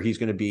next year he's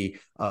going to be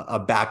a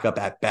backup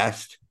at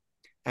best.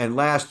 And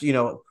last,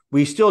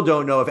 we still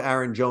don't know if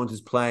Aaron Jones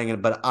is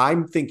playing, but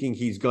I'm thinking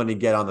he's going to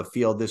get on the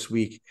field this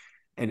week.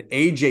 And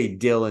A.J.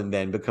 Dillon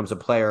then becomes a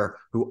player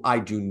who I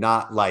do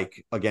not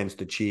like against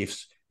the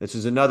Chiefs. This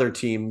is another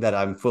team that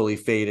I'm fully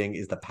fading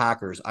is the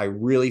Packers. I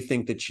really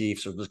think the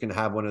Chiefs are just going to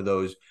have one of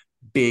those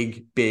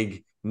big,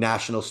 big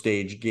national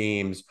stage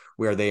games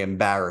where they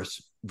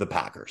embarrass the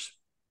Packers.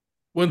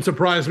 Wouldn't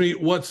surprise me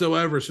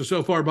whatsoever.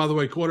 So far, by the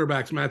way,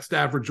 quarterbacks, Matt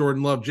Stafford,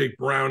 Jordan Love, Jake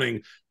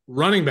Browning,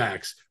 running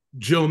backs,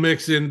 Joe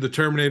Mixon, the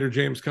Terminator,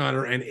 James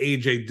Conner, and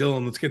A.J.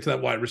 Dillon. Let's get to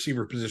that wide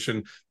receiver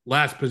position.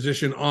 Last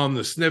position on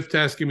the sniff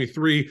test. Give me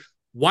 3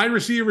 wide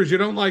receivers you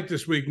don't like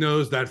this week,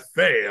 Nose, that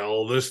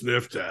fail the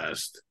sniff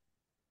test.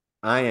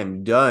 I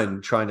am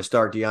done trying to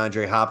start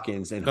DeAndre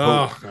Hopkins and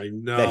hope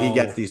that he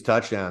gets these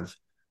touchdowns.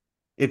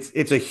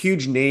 It's a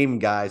huge name,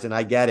 guys, and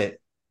I get it.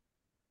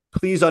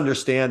 Please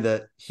understand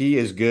that he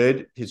is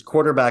good. His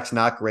quarterback's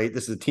not great.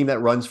 This is a team that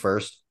runs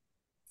first.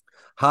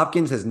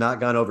 Hopkins has not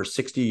gone over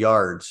 60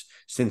 yards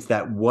since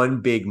that one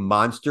big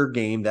monster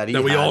game that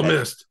we all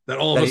missed.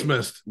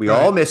 We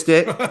all missed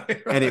it.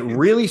 Right. And it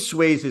really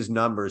sways his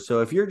numbers.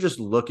 So if you're just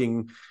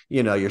looking,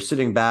 you're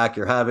sitting back,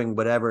 you're having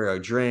whatever, a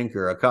drink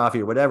or a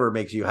coffee or whatever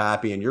makes you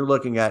happy, and you're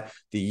looking at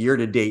the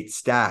year-to-date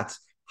stats,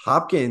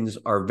 Hopkins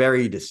are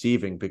very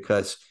deceiving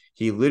because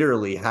he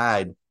literally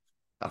had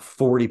a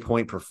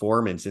 40-point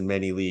performance in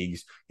many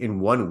leagues in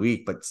 1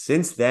 week. But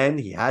since then,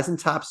 he hasn't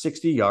topped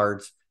 60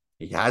 yards.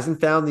 He hasn't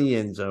found the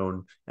end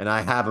zone, and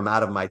I have him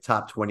out of my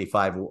top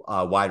 25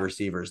 wide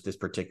receivers this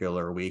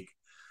particular week.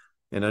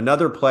 And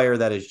another player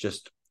that is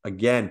just,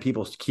 again,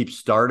 people keep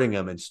starting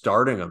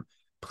him.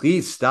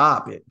 Please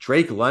stop it.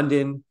 Drake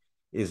London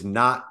is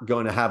not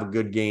going to have a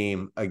good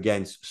game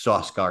against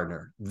Sauce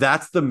Gardner.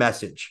 That's the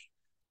message.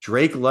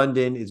 Drake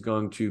London is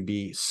going to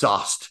be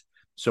sauced.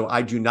 So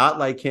I do not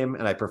like him,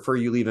 and I prefer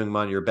you leaving him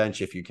on your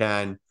bench if you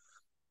can.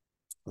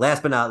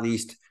 Last but not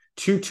least,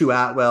 Tutu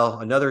Atwell,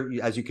 another,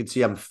 as you can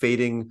see, I'm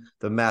fading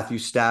the Matthew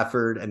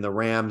Stafford and the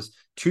Rams.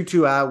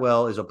 Tutu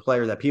Atwell is a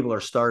player that people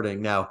are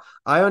starting. Now,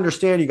 I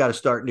understand you got to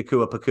start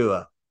Nakua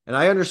Pakua, and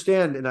I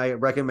understand, and I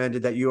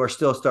recommended that you are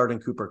still starting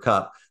Cooper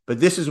Kupp, but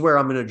this is where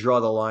I'm going to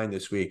draw the line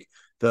this week.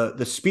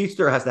 The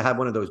speedster has to have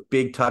one of those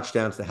big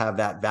touchdowns to have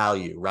that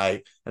value,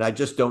 right? And I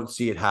just don't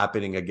see it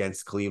happening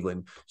against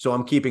Cleveland. So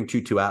I'm keeping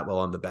Tutu Atwell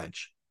on the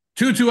bench.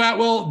 Tutu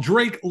Atwell,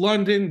 Drake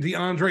London,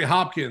 DeAndre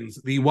Hopkins,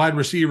 the wide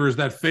receivers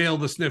that failed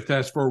the sniff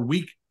test for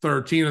week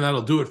 13, and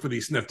that'll do it for the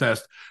sniff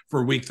test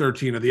for week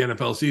 13 of the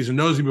NFL season.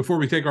 Nosy, before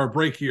we take our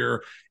break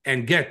here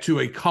and get to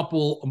a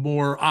couple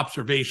more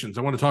observations,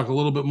 I want to talk a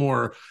little bit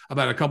more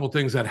about a couple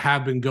things that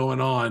have been going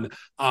on.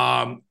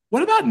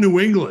 What about New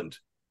England?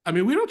 I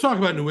mean, we don't talk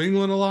about New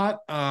England a lot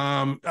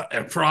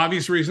for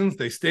obvious reasons.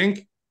 They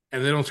stink,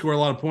 and they don't score a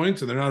lot of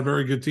points, and they're not a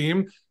very good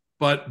team.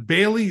 But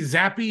Bailey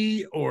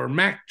Zappi or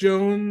Mac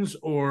Jones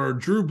or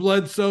Drew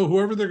Bledsoe,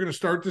 whoever they're going to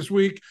start this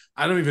week,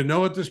 I don't even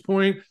know at this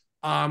point.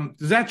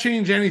 Does that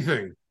change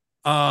anything?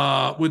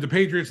 With the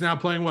Patriots now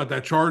playing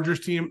that Chargers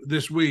team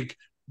this week?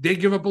 They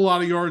give up a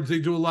lot of yards. They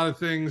do a lot of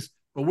things.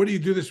 But what do you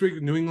do this week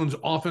with New England's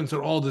offense at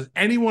all? Does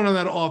anyone on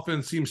that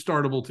offense seem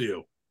startable to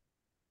you?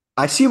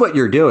 I see what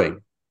you're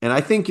doing, and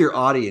I think your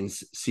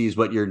audience sees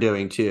what you're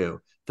doing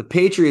too. The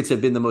Patriots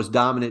have been the most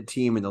dominant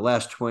team in the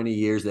last 20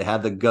 years. They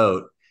have the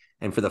GOAT.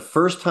 And for the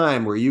first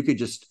time where you could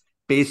just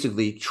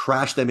basically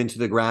trash them into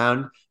the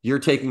ground, you're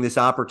taking this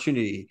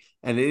opportunity.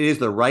 And it is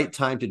the right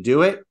time to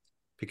do it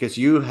because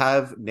you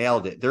have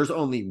nailed it. There's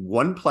only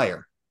one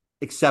player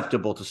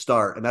acceptable to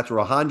start, and that's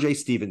Rhamondre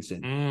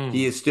Stevenson.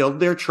 He is still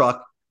their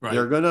truck. Right.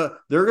 They're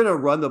gonna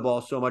run the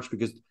ball so much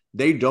because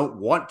they don't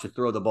want to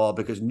throw the ball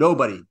because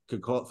nobody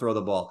could throw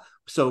the ball.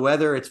 So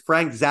whether it's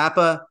Frank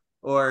Zappa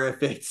or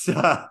if it's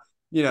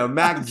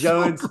Mac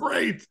Jones, so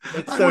great.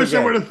 I wish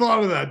I would have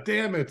thought of that.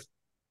 Damn it.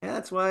 Yeah,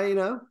 that's why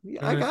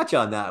I got you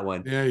on that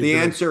one. Yeah, the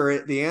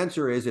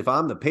answer is if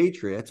I'm the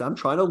Patriots, I'm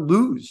trying to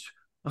lose.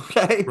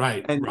 Okay,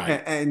 right,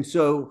 and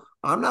so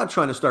I'm not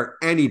trying to start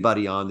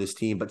anybody on this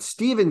team, but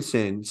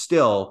Stevenson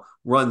still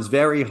runs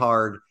very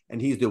hard, and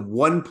he's the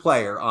one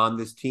player on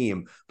this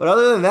team. But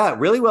other than that,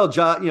 really well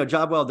job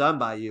well done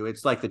by you.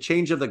 It's like the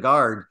change of the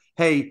guard.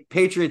 Hey,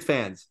 Patriots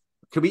fans,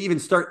 could we even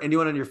start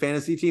anyone on your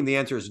fantasy team? The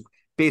answer is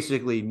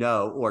basically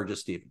no, or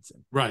just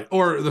Stevenson. Right.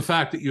 Or the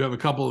fact that you have a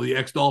couple of the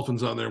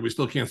ex-Dolphins on there, we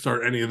still can't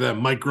start any of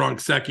them. Mike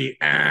Gronkowski,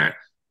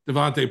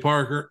 Devontae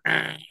Parker,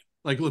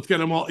 Like, let's get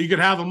them all. You can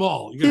have them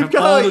all. You can Keep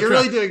going. You're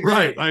really doing great.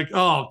 Right. Like,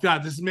 oh,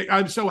 God,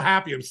 I'm so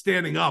happy. I'm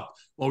standing up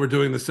while we're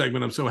doing this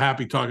segment. I'm so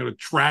happy talking about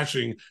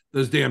trashing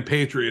those damn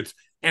Patriots.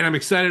 And I'm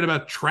excited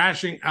about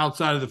trashing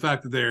outside of the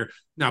fact that they're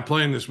not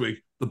playing this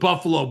week. The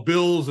Buffalo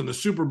Bills and the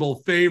Super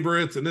Bowl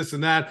favorites and this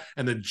and that.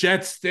 And the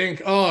Jets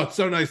stink. Oh, it's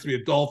so nice to be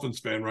a Dolphins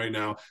fan right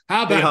now.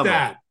 How about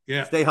that?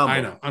 Yeah, stay humble.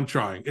 I know. I'm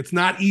trying. It's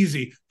not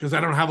easy because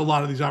I don't have a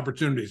lot of these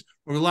opportunities.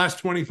 Over the last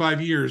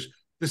 25 years,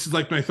 this is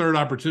like my third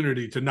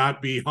opportunity to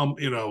not be jump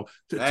it off.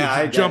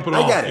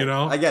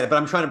 I get it, but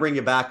I'm trying to bring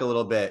you back a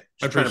little bit.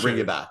 I'm trying to bring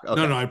you back.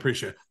 Okay. No, I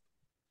appreciate it.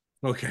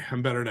 Okay,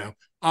 I'm better now.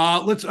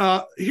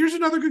 Here's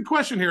another good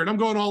question here, and I'm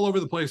going all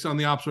over the place on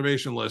the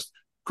observation list.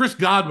 Chris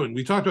Godwin,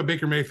 we talked about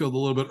Baker Mayfield a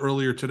little bit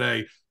earlier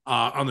today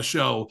on the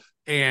show,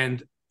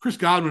 and Chris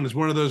Godwin is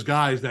one of those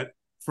guys that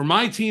for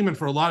my team and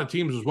for a lot of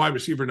teams was wide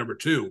receiver number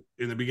 2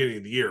 in the beginning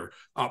of the year,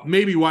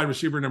 maybe wide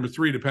receiver number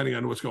 3, depending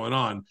on what's going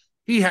on.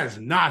 He has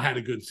not had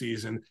a good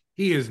season.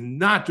 He is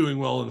not doing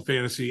well in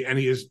fantasy, and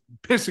he is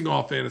pissing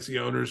off fantasy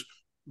owners.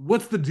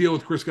 What's the deal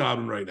with Chris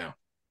Godwin right now?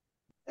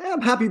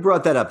 I'm happy you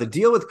brought that up. The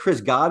deal with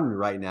Chris Godwin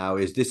right now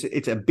is this.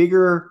 It's a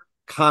bigger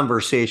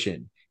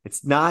conversation.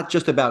 It's not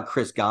just about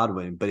Chris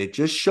Godwin, but it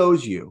just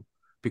shows you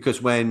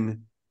because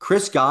when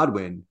Chris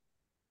Godwin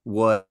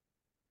was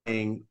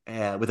playing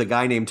with a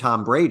guy named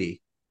Tom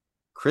Brady,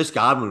 Chris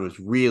Godwin was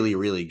really,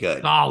 really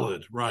good.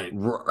 Solid, right.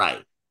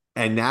 Right.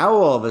 And now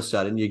all of a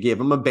sudden you give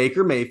him a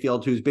Baker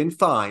Mayfield who's been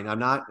fine.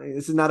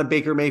 This is not a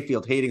Baker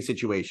Mayfield hating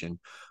situation,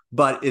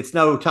 but it's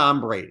no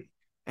Tom Brady.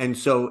 And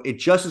so it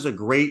just is a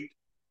great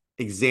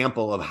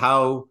example of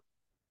how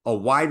a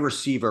wide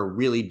receiver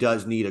really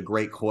does need a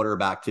great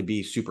quarterback to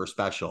be super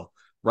special.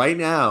 Right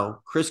now,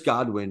 Chris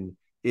Godwin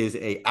is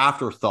a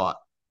afterthought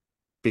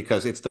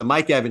because it's the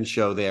Mike Evans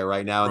show there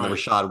right now and the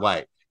Rachaad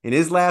White. In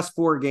his last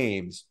 4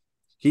 games,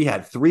 he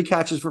had 3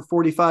 catches for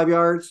 45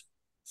 yards,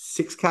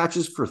 6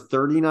 catches for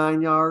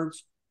 39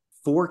 yards,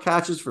 4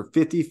 catches for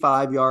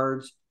 55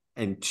 yards,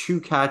 and 2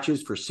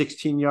 catches for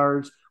 16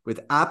 yards with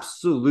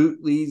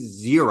absolutely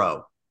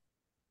 0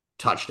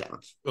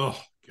 touchdowns.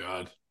 Oh,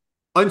 God.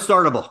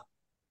 Unstartable.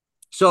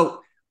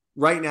 So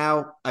right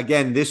now,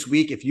 again, this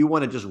week, if you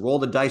want to just roll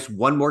the dice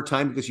one more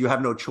time because you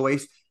have no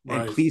choice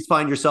and please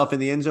find yourself in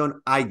the end zone,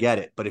 I get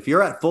it. But if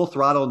you're at full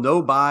throttle,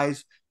 no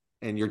buys,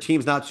 and your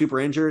team's not super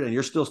injured and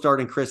you're still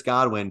starting Chris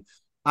Godwin,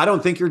 I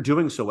don't think you're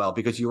doing so well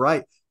because you're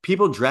right.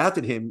 People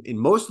drafted him in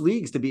most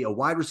leagues to be a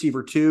wide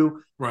receiver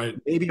 2,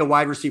 maybe a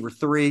wide receiver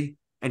 3,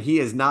 and he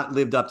has not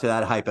lived up to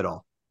that hype at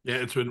all. Yeah,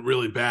 it's been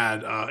really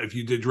bad. If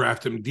you did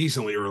draft him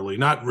decently early,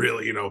 not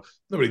really,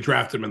 nobody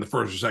drafted him in the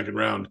first or second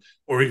round,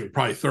 or even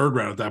probably third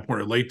round at that point,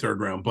 or late third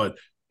round. But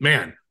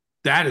man,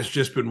 that has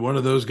just been one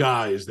of those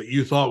guys that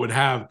you thought would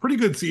have a pretty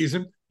good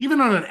season, even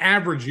on an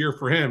average year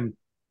for him.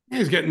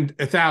 He's getting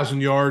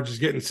 1,000 yards, he's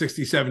getting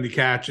 60, 70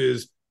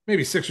 catches,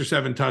 maybe 6 or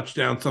 7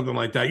 touchdowns, something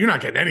like that. You're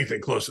not getting anything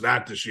close to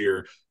that this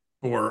year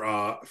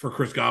for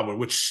Chris Godwin,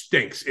 which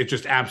stinks. It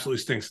just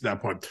absolutely stinks at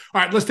that point.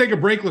 All right, let's take a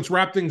break. Let's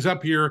wrap things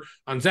up here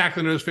on Zach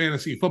the Nose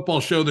Fantasy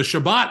Football Show, the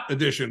Shabbat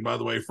edition, by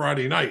the way,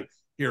 Friday night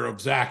here of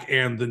Zach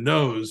and the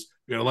Nose.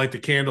 We're going to light the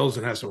candles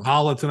and have some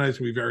challah tonight. It's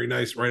going to be very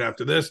nice right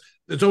after this.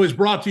 It's always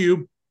brought to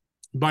you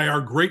by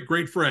our great,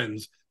 great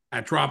friends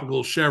at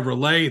Tropical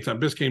Chevrolet. It's on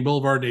Biscayne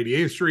Boulevard and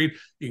 88th Street.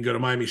 You can go to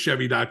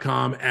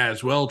MiamiChevy.com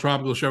as well.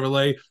 Tropical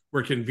Chevrolet,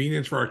 where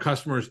convenience for our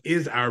customers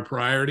is our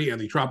priority,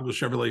 and the Tropical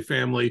Chevrolet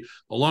family,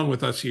 along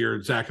with us here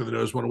at Zach of the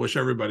Nose, want to wish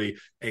everybody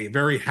a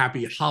very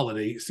happy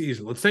holiday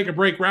season. Let's take a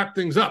break, wrap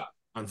things up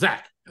on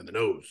Zach and the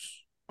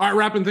Nose. All right,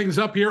 wrapping things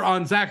up here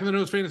on Zach and the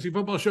Nose Fantasy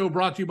Football Show,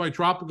 brought to you by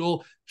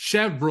Tropical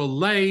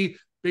Chevrolet.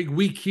 Big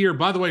week here.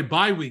 By the way,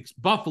 bye weeks: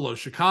 Buffalo,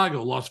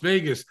 Chicago, Las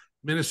Vegas,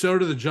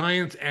 Minnesota, the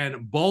Giants,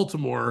 and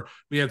Baltimore.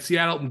 We had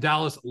Seattle and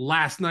Dallas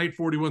last night,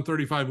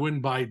 41-35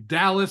 win by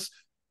Dallas.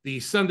 The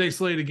Sunday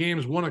slate of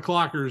games, 1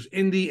 o'clockers,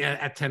 Indy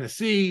at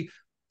Tennessee,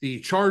 the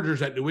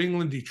Chargers at New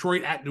England,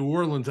 Detroit at New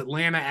Orleans,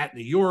 Atlanta at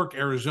New York,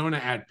 Arizona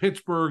at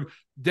Pittsburgh,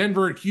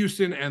 Denver at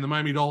Houston, and the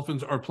Miami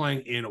Dolphins are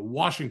playing in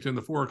Washington,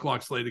 the 4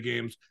 o'clock slate of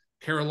games.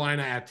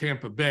 Carolina at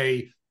Tampa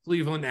Bay,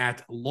 Cleveland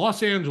at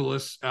Los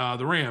Angeles,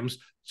 the Rams,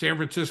 San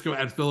Francisco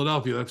at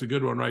Philadelphia. That's a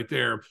good one right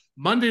there.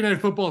 Monday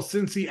Night Football,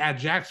 Cincy at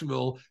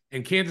Jacksonville,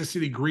 and Kansas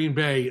City, Green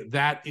Bay.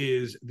 That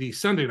is the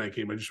Sunday night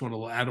game. I just want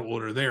to add an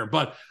order there.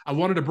 But I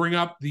wanted to bring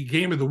up the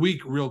game of the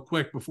week real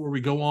quick before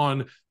we go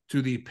on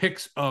to the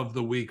picks of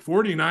the week.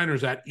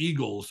 49ers at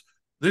Eagles.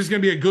 This is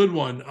going to be a good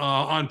one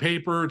on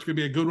paper. It's going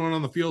to be a good one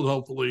on the field,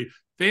 hopefully.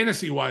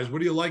 Fantasy-wise, what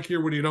do you like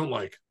here? What do you don't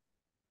like?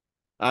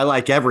 I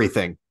like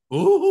everything.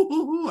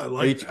 Ooh, I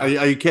like are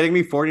you kidding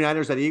me?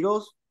 49ers at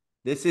Eagles?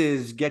 This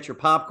is get your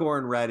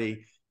popcorn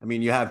ready. I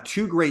mean, you have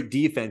two great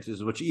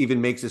defenses, which even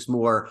makes this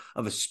more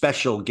of a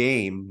special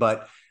game.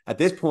 But at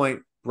this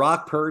point,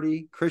 Brock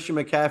Purdy, Christian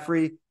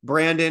McCaffrey,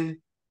 Brandon,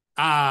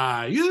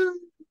 Debo,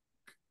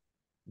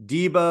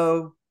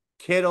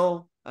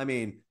 Kittle. I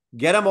mean,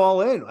 get them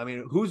all in. I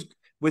mean, who's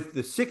with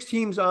the 6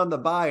 teams on the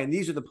bye, and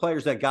these are the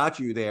players that got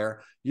you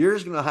there. You're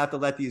just going to have to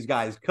let these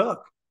guys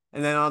cook.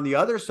 And then on the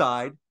other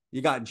side,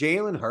 you got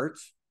Jalen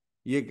Hurts,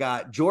 you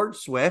got George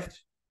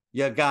Swift,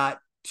 you got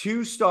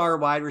 2-star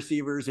wide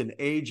receivers in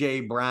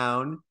A.J.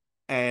 Brown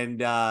and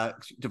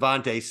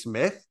Devontae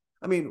Smith.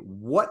 I mean,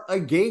 what a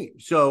game.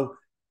 So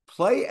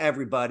play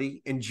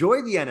everybody,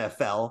 enjoy the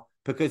NFL,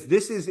 because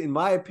this is, in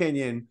my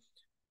opinion,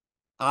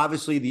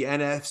 obviously the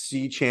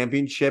NFC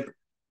Championship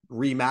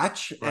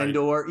rematch, right?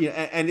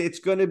 And it's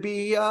going to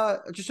be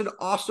just an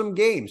awesome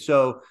game.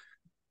 So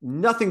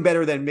nothing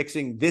better than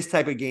mixing this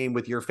type of game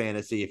with your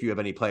fantasy if you have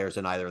any players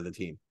in either of the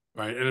team.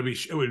 Right. And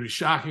it would be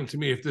shocking to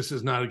me if this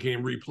is not a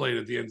game replayed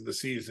at the end of the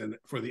season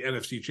for the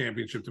NFC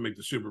Championship to make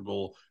the Super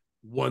Bowl.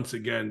 Once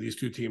again, these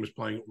two teams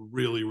playing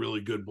really, really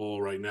good ball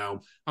right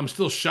now. I'm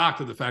still shocked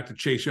at the fact that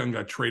Chase Young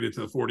got traded to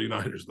the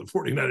 49ers. The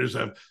 49ers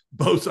have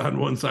Bosa on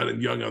one side and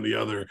Young on the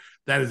other.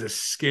 That is a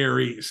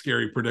scary,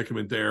 scary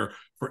predicament there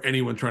for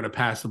anyone trying to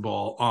pass the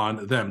ball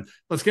on them.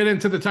 Let's get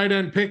into the tight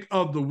end pick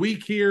of the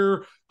week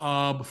here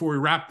before we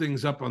wrap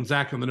things up on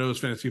Zach and the Nose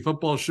Fantasy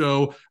Football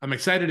Show. I'm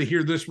excited to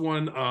hear this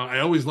one.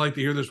 I always like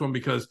to hear this one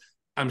because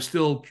I'm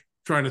still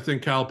trying to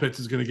think Kyle Pitts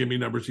is going to give me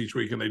numbers each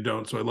week, and they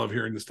don't. So I love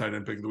hearing this tight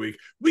end pick of the week.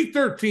 Week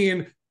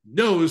 13,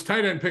 Nose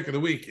tight end pick of the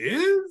week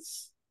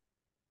is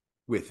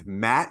with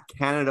Matt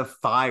Canada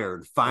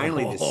fired.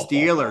 Finally, the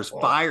Steelers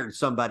fired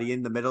somebody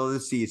in the middle of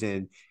the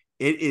season.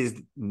 It is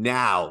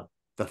now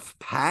the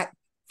Pat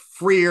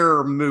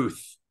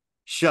Freiermuth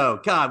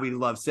show. God, we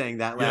love saying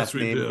that last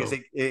name because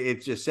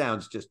it just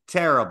sounds just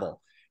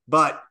terrible.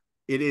 But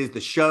it is the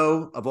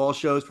show of all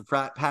shows for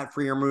Pat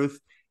Freiermuth.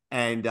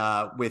 And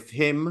with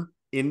him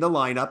in the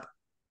lineup,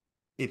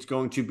 it's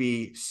going to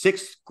be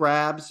 6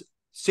 grabs,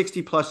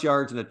 60-plus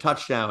yards, and a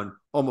touchdown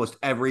almost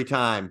every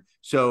time.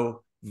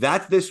 So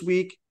that's this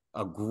week.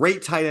 A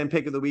great tight end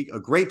pick of the week, a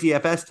great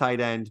DFS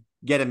tight end.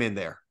 Get him in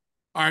there.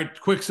 All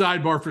right, quick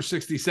sidebar for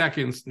 60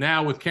 seconds.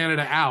 Now with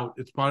Canada out,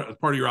 it's part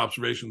of your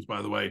observations,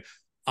 by the way.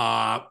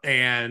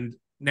 And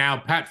now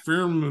Pat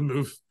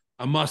Freiermuth,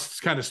 a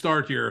must kind of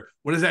start here.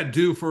 What does that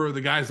do for the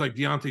guys like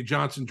Deontay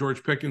Johnson,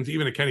 George Pickens,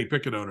 even a Kenny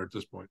Pickett owner at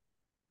this point?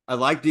 I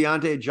like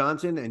Deontay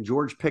Johnson, and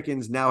George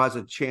Pickens now has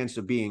a chance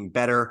of being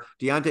better.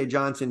 Deontay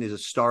Johnson is a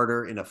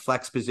starter in a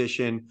flex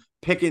position.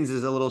 Pickens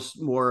is a little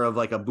more of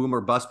like a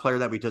boomer bust player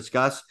that we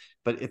discussed.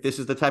 But if this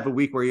is the type of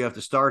week where you have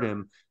to start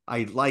him,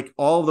 I like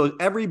all those.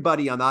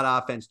 Everybody on that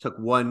offense took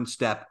one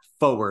step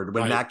forward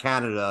when Matt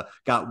Canada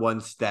got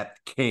one step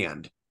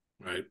canned.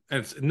 Right. And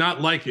it's not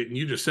like it. And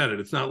you just said it.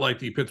 It's not like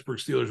the Pittsburgh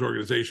Steelers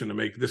organization to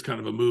make this kind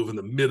of a move in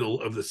the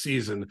middle of the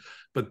season.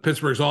 But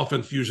Pittsburgh's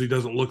offense usually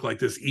doesn't look like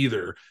this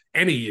either.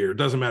 Any year,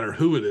 doesn't matter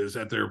who it is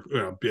at their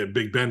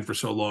Big Ben for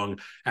so long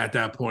at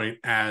that point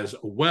as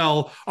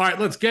well. All right,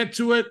 let's get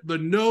to it. The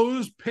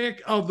nose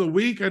pick of the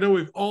week. I know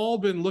we've all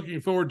been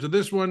looking forward to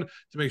this one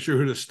to make sure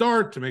who to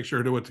start, to make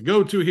sure what to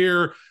go to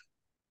here.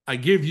 I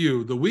give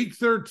you the week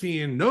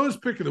 13 nose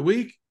pick of the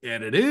week,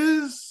 and it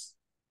is...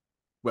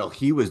 Well,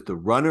 he was the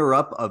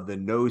runner-up of the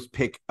nose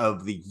pick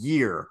of the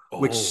year,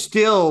 which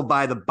still,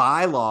 by the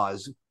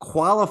bylaws,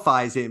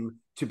 qualifies him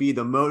to be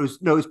the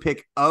most nose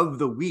pick of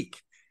the week.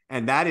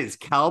 And that is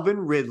Calvin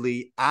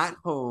Ridley at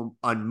home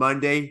on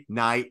Monday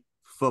Night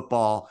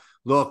Football.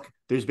 Look,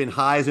 there's been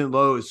highs and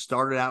lows,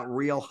 started out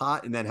real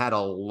hot and then had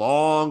a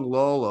long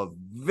lull of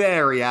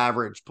very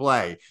average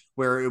play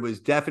where it was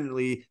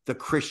definitely the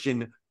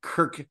Christian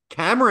Kirk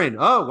Cameron.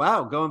 Oh,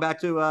 wow. Going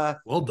back to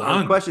well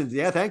done questions.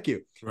 Yeah, thank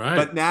you. Right.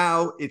 But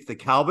now it's the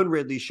Calvin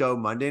Ridley show,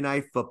 Monday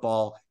Night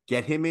Football.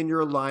 Get him in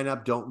your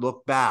lineup. Don't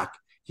look back.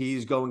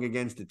 He's going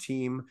against a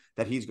team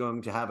that he's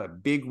going to have a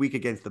big week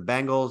against the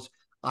Bengals.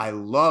 I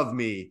love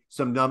me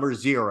some number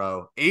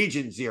 0,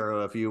 Agent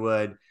Zero, if you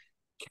would.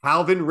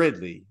 Calvin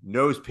Ridley,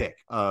 nose pick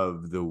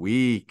of the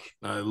week.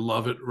 I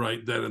love it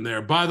right then and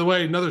there. By the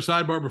way, another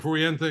sidebar before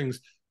we end things.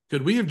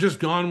 Could we have just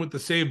gone with the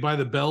Saved by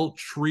the Bell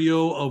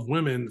trio of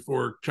women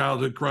for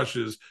childhood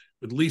crushes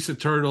with Lisa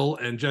Turtle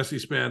and Jessie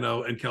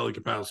Spano and Kelly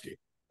Kapowski?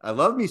 I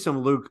love me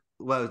some Lurk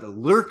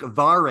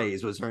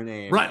Vares was her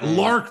name. Right,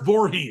 Lark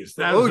Voorhees.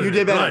 You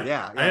did better. Right.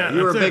 Yeah.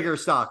 You were a bigger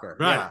stalker.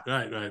 Right,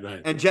 yeah.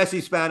 right. And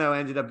Jessie Spano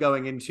ended up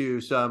going into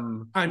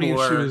some she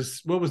was,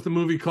 what was the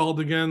movie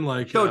called again?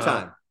 Like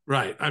Showtime.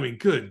 Right. I mean,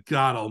 good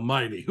God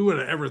almighty. Who would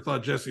have ever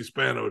thought Jessie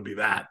Spano would be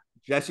that?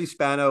 Jessie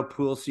Spano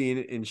pool scene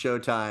in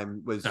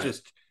Showtime was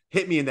just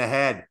hit me in the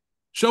head.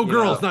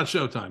 Showgirls, not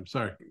Showtime.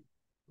 Sorry.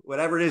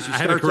 Whatever it is, I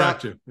had to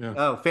correct you. Yeah.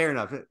 Oh, fair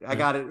enough. I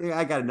got it.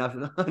 I got enough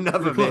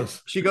of close.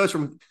 it. She goes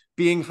from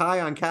being high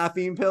on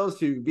caffeine pills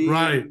to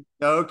being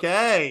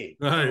okay.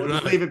 Right.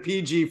 Just leave it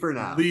PG for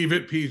now. Leave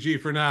it PG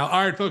for now.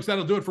 All right, folks,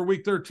 that'll do it for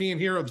week 13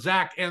 here of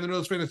Zach and the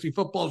Nose Fantasy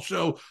Football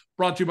Show,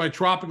 brought to you by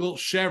Tropical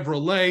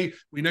Chevrolet.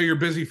 We know you're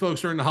busy,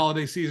 folks, during the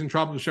holiday season.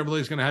 Tropical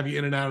Chevrolet is going to have you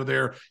in and out of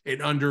there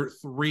in under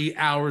 3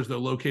 hours. They're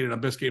located on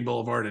Biscayne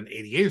Boulevard and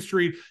 88th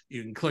Street.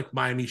 You can click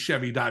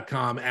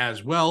MiamiChevy.com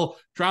as well.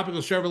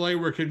 Tropical Chevrolet,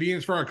 where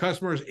convenience for our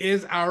customers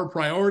is our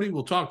priority.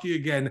 We'll talk to you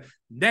again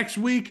next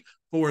week.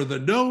 For the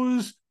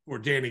Nose, for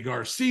Danny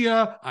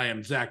Garcia, I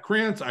am Zach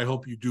Krantz. I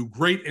hope you do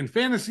great in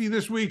fantasy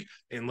this week,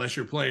 unless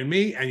you're playing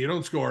me and you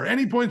don't score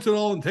any points at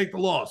all and take the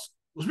loss.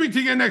 We'll speak to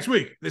you again next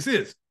week. This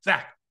is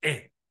Zach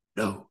and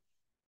Nose.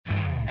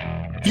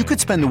 You could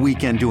spend the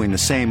weekend doing the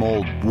same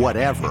old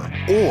whatever,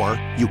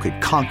 or you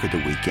could conquer the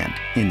weekend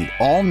in the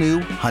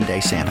all-new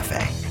Hyundai Santa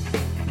Fe.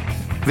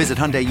 Visit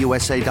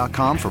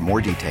HyundaiUSA.com for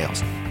more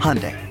details.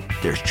 Hyundai,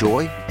 there's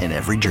joy in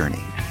every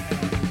journey.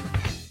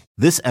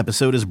 This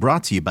episode is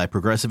brought to you by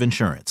Progressive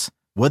Insurance.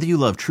 Whether you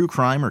love true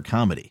crime or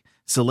comedy,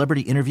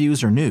 celebrity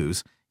interviews or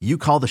news, you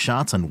call the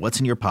shots on what's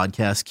in your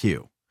podcast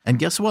queue. And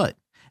guess what?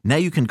 Now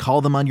you can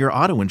call them on your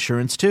auto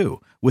insurance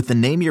too, with the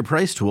Name Your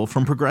Price tool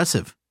from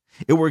Progressive.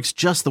 It works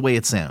just the way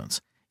it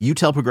sounds. You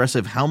tell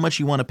Progressive how much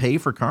you want to pay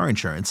for car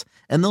insurance,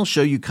 and they'll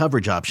show you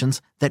coverage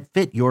options that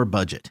fit your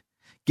budget.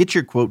 Get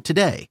your quote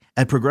today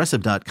at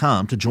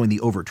Progressive.com to join the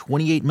over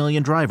 28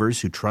 million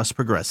drivers who trust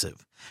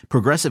Progressive.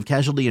 Progressive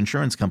Casualty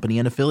Insurance Company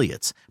and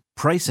Affiliates.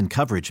 Price and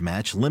coverage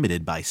match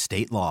limited by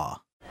state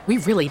law. We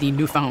really need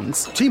new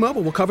phones.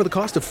 T-Mobile will cover the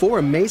cost of 4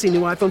 amazing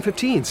new iPhone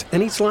 15s,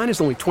 and each line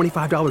is only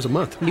 $25 a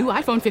month. New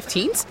iPhone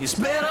 15s? It's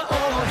better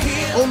over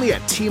here. Only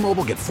at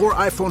T-Mobile, get 4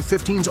 iPhone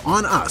 15s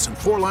on us and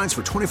 4 lines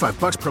for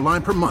 $25 per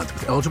line per month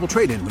with eligible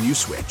trade-in when you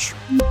switch.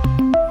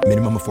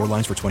 Minimum of 4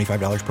 lines for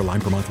 $25 per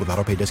line per month with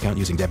autopay discount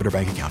using debit or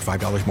bank account.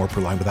 $5 more per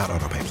line without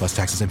autopay, plus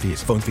taxes and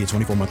fees. Phone fee at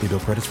 24 monthly bill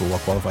credits for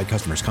well-qualified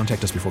customers.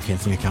 Contact us before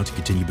canceling account to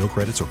continue bill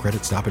credits or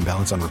credit stop and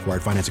balance on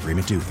required finance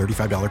agreement due.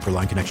 $35 per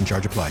line connection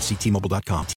charge applies. See T-Mobile.com.